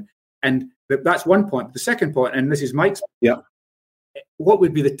opinion, and that's one point. The second point, and this is Mike's point, what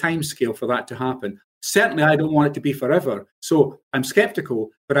would be the timescale for that to happen? Certainly, I don't want it to be forever. So I'm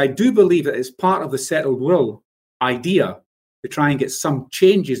sceptical, but I do believe that it's part of the settled will idea to try and get some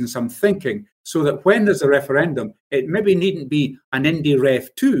changes and some thinking, so that when there's a referendum, it maybe needn't be an Indy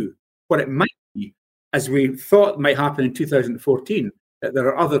Ref 2. What it might be, as we thought might happen in 2014, that there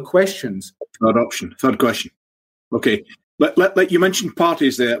are other questions. Third question. Okay. You mentioned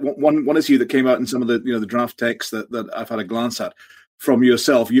parties there. One issue that came out in some of the draft text that I've had a glance at from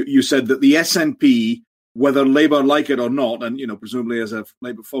yourself. You said that the SNP, whether Labour like it or not, and presumably as a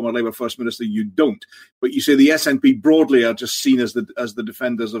former Labour First Minister you don't, but you say the SNP broadly are just seen as the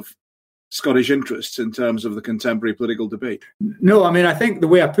defenders of Scottish interests in terms of the contemporary political debate. No, I mean, I think the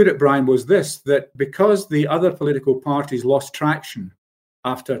way I put it, Brian, was this, that because the other political parties lost traction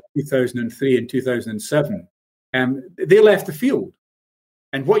after 2003 and 2007, they left the field.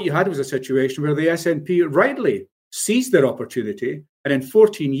 And what you had was a situation where the SNP rightly seized their opportunity and in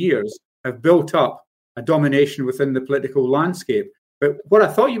 14 years have built up a domination within the political landscape. But what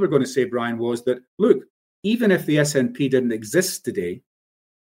I thought you were going to say, Brian, was that, look, even if the SNP didn't exist today,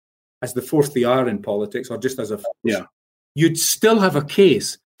 as the force they are in politics, or just as a force, you'd still have a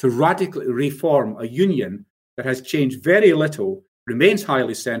case to radically reform a union that has changed very little, remains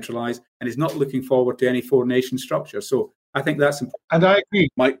highly centralised, and is not looking forward to any four-nation structure. So I think that's important. And I agree.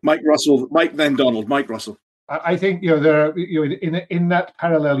 Mike Russell, Mike then Donald, Mike Russell. I think there are, in that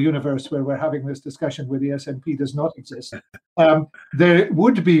parallel universe where we're having this discussion where the SNP does not exist, there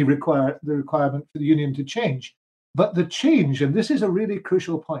would be the requirement for the union to change. But the change, and this is a really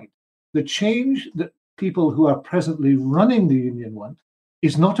crucial point, the change that people who are presently running the union want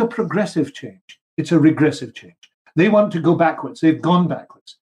is not a progressive change. It's a regressive change. They want to go backwards. They've gone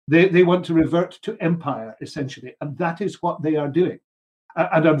backwards. They want to revert to empire, essentially. And that is what they are doing.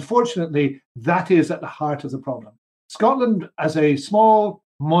 And unfortunately, that is at the heart of the problem. Scotland, as a small,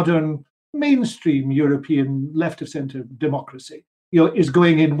 modern, mainstream European left-of-centre democracy, is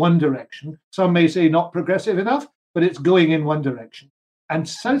going in one direction. Some may say not progressive enough, but it's going in one direction. And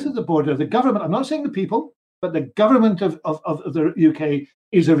south of the border, the government, I'm not saying the people, but the government of the UK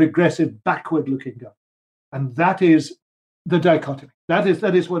is a regressive, backward-looking government. And that is the dichotomy. That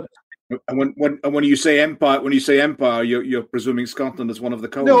is what. And when you say empire, you're presuming Scotland is one of the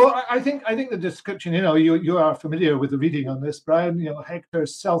colonies. No, I think the description. You are familiar with the reading on this, Brian.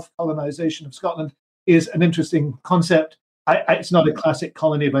 Hector's self-colonization of Scotland is an interesting concept. It's not a classic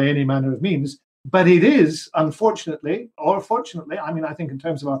colony by any manner of means, but it is, unfortunately, or fortunately, I think in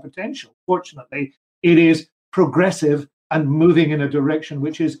terms of our potential, fortunately, it is progressive and moving in a direction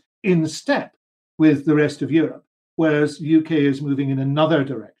which is in step with the rest of Europe, whereas UK is moving in another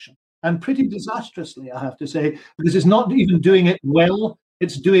direction. and pretty disastrously, I have to say, because it's not even doing it well,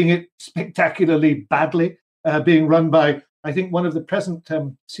 it's doing it spectacularly badly, being run by, I think one of the present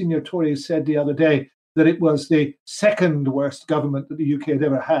senior Tories said the other day that it was the second worst government that the UK had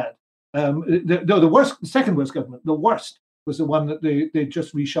ever had. The second worst government, the worst was the one that they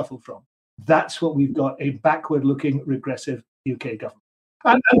just reshuffled from. That's what we've got, a backward-looking, regressive UK government.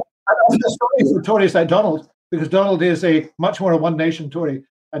 And that's a story for Tories like Donald, because Donald is a much more a one-nation Tory,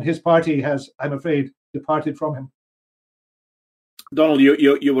 and his party has, I'm afraid, departed from him. Donald,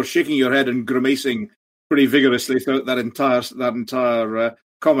 you were shaking your head and grimacing pretty vigorously throughout that entire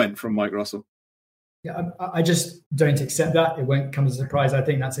comment from Mike Russell. Yeah, I just don't accept that. It won't come as a surprise. I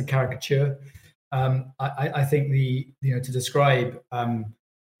think that's a caricature. I think to describe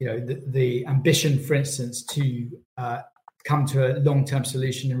the ambition, for instance, to come to a long-term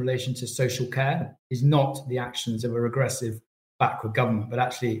solution in relation to social care is not the actions of a regressive, backward government, but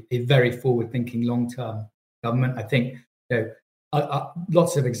actually a very forward-thinking, long-term government. I think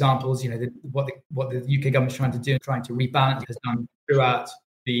lots of examples. What the UK government is trying to do, trying to rebalance, has done throughout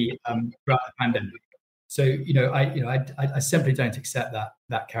the pandemic. So I simply don't accept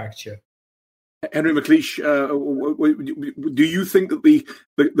that caricature. Henry McLeish, do you think that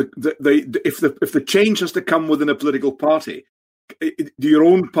if the change has to come within a political party, do your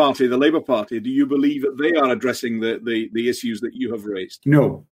own party, the Labour Party, do you believe that they are addressing the issues that you have raised?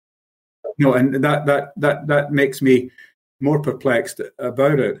 No, and that makes me more perplexed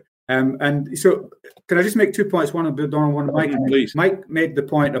about it. And so, can I just make 2 points? One about Donald, one about Mike. Please. Mike made the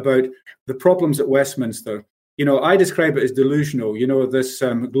point about the problems at Westminster. I describe it as delusional. This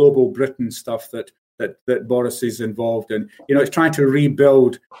global Britain stuff that Boris is involved in. It's trying to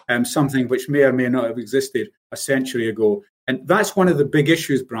rebuild something which may or may not have existed a century ago. And that's one of the big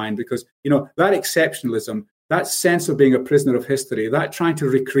issues, Brian, because, that exceptionalism, that sense of being a prisoner of history, that trying to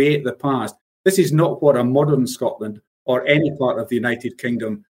recreate the past, this is not what a modern Scotland or any part of the United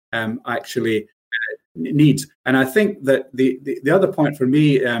Kingdom actually needs. And I think that the other point for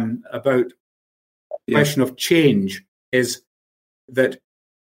me about the question of change is that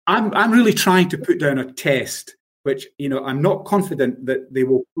I'm really trying to put down a test, which I'm not confident that they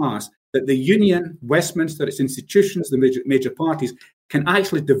will pass, that the Union, Westminster, its institutions, the major parties can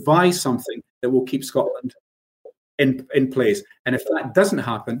actually devise something that will keep Scotland in place. And if that doesn't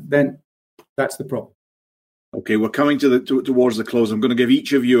happen, then that's the problem. Okay, we're coming towards the close. I'm going to give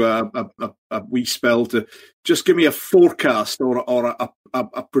each of you a wee spell to just give me a forecast or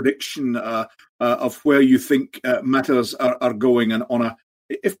a prediction of where you think matters are going, and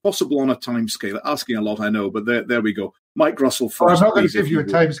if possible, on a timescale. Asking a lot, I know, but there we go. Mike Russell first. I'm not going to give you a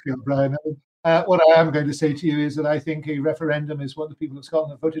timescale, Brian. What I am going to say to you is that I think a referendum is what the people of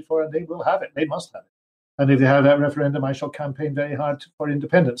Scotland have voted for, and they will have it. They must have it. And if they have that referendum, I shall campaign very hard for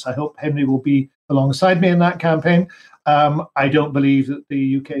independence. I hope Henry will be alongside me in that campaign. I don't believe that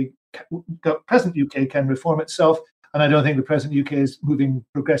the present UK can reform itself, and I don't think the present UK is moving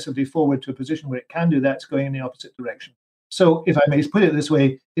progressively forward to a position where it can do that. It's going in the opposite direction. So, if I may put it this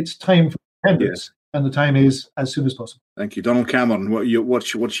way, it's time for independence, and the time is as soon as possible. Thank you, Donald Cameron.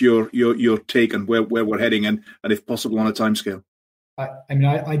 What's your take on where we're heading, and if possible, on a timescale?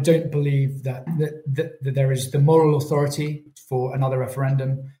 I don't believe that there is the moral authority for another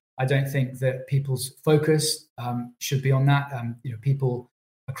referendum. I don't think that people's focus should be on that. People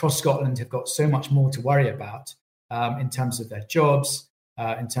across Scotland have got so much more to worry about in terms of their jobs,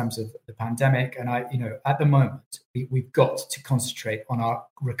 in terms of the pandemic. And at the moment, we've got to concentrate on our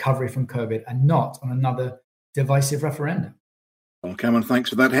recovery from COVID and not on another divisive referendum. Well, Cameron,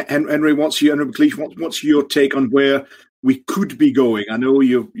 thanks for that. Henry, what's your take on where we could be going? I know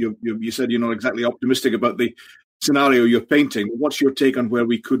you said you're not exactly optimistic about the scenario you're painting. What's your take on where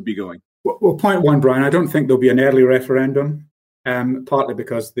we could be going? Well, point one, Brian, I don't think there'll be an early referendum, partly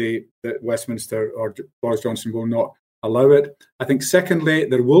because that Westminster or Boris Johnson will not allow it. I think, secondly,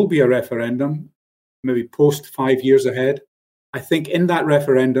 there will be a referendum, maybe post 5 years ahead. I think in that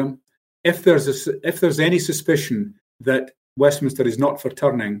referendum, if there's any suspicion that Westminster is not for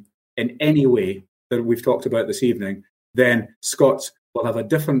turning in any way that we've talked about this evening, then Scots will have a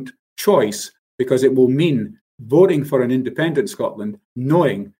different choice, because it will mean voting for an independent Scotland,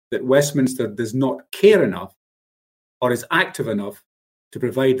 knowing that Westminster does not care enough or is active enough to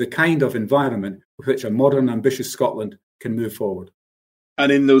provide the kind of environment with which a modern, ambitious Scotland can move forward.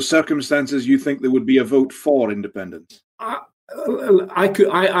 And in those circumstances, you think there would be a vote for independence? I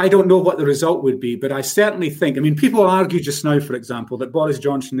don't know what the result would be, but I certainly think, people argue just now, for example, that Boris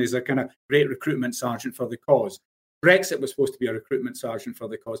Johnson is a kind of great recruitment sergeant for the cause. Brexit was supposed to be a recruitment sergeant for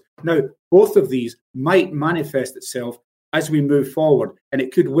the cause. Now, both of these might manifest itself as we move forward. And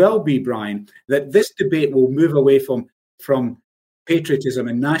it could well be, Brian, that this debate will move away from patriotism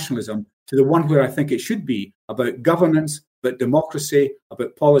and nationalism to the one where I think it should be, about governance, about democracy,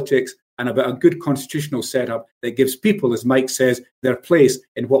 about politics, and about a good constitutional setup that gives people, as Mike says, their place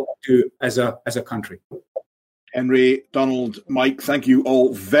in what we do as a country. Henry, Donald, Mike, thank you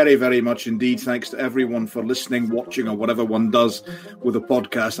all very, very much indeed. Thanks to everyone for listening, watching, or whatever one does with a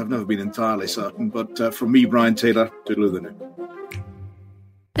podcast. I've never been entirely certain, but from me, Brian Taylor, toodaloo the new.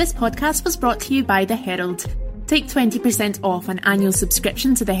 This podcast was brought to you by The Herald. Take 20% off an annual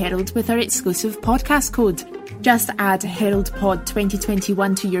subscription to The Herald with our exclusive podcast code. Just add HeraldPod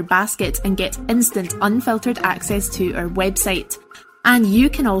 2021 to your basket and get instant, unfiltered access to our website. And you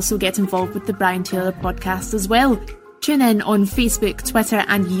can also get involved with the Brian Taylor podcast as well. Tune in on Facebook, Twitter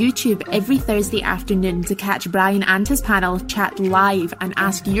and YouTube every Thursday afternoon to catch Brian and his panel chat live and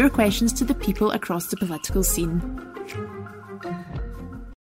ask your questions to the people across the political scene.